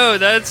 so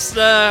that's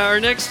our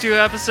next two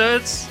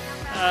episodes.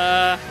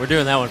 We're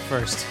doing that one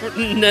first.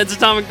 Ned's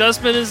Atomic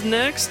Dustbin is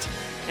next,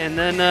 and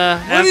then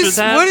after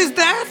that, What is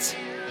that?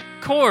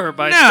 Core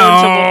by No.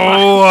 Stone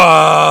Temple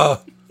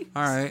Pilots.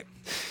 All right.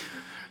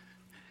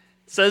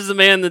 Says the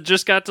man that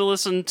just got to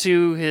listen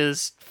to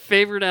his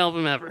favorite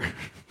album ever.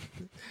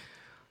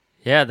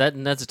 Yeah, that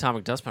Ned's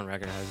Atomic Dustbin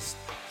record has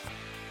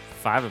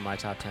 5 of my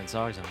top 10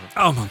 songs on it.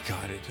 Oh my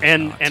God! It does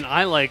and not. and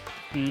I like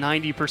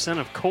 90%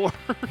 of Core.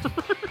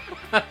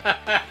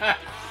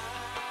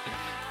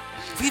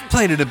 We've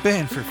played in a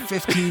band for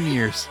 15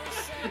 years.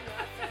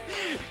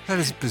 That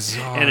is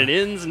bizarre. And it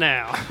ends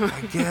now.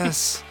 I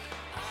guess.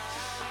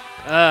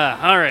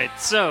 All right,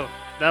 so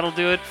that'll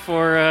do it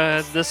for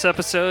this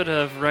episode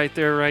of Right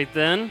There, Right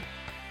Then.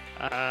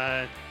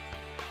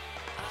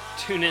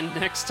 Tune in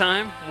next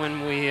time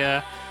when we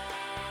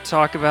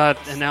talk about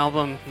an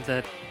album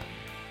that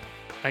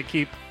I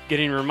keep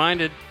getting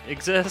reminded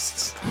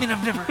exists. I mean,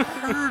 I've never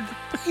heard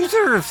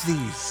either of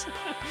these.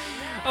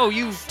 Oh,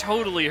 you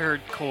totally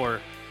heard Core.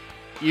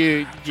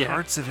 Yeah.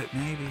 Parts of it,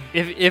 maybe.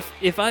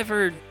 If I've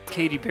heard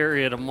Katy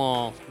Perry at a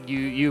mall,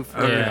 you've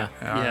Okay.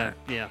 Yeah.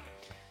 yeah.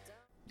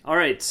 All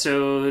right,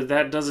 so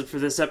that does it for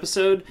this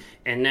episode.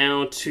 And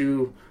now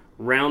to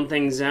round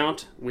things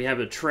out, we have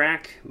a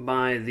track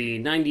by the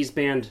 90s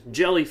band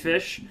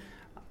Jellyfish,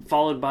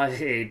 followed by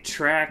a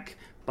track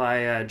by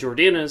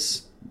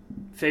Jordana's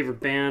favorite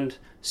band,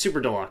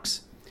 Super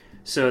Deluxe.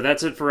 So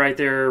that's it for Right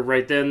There,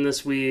 Right Then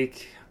this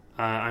week.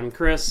 I'm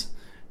Chris.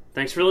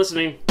 Thanks for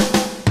listening.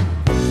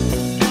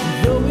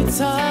 Though it's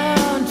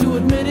hard to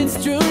admit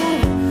it's true,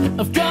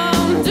 I've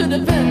come to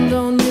depend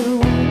on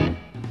you.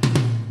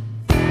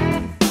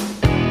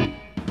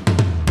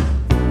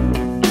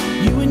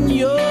 You and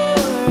your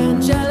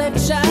angelic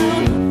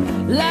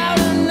sound, loud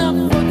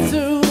enough for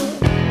two.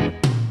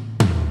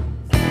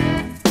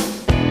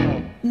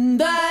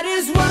 That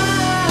is why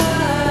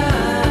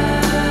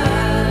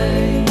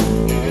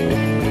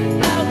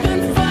I've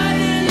been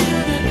fighting you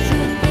the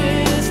truth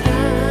this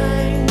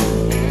time.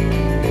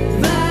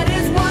 That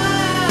is why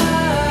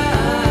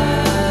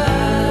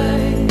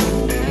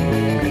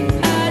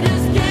I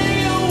just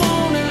can't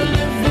wanna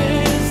live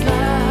this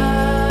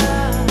life.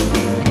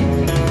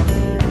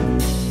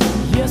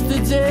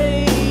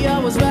 Yesterday I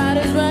was right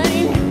as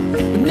rain,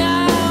 but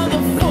now the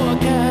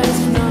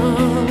forecast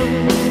numb.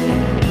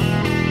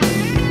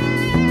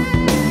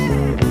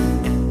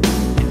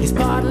 It's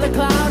partly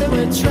cloudy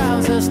with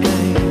trouser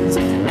stains,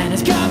 and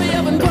it's got me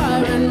up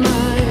inquiring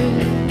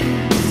minds.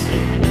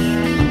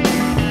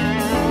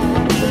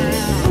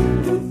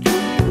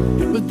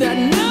 But that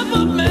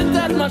never meant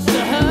that much to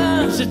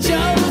her. She chose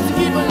to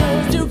keep her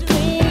nose too clean.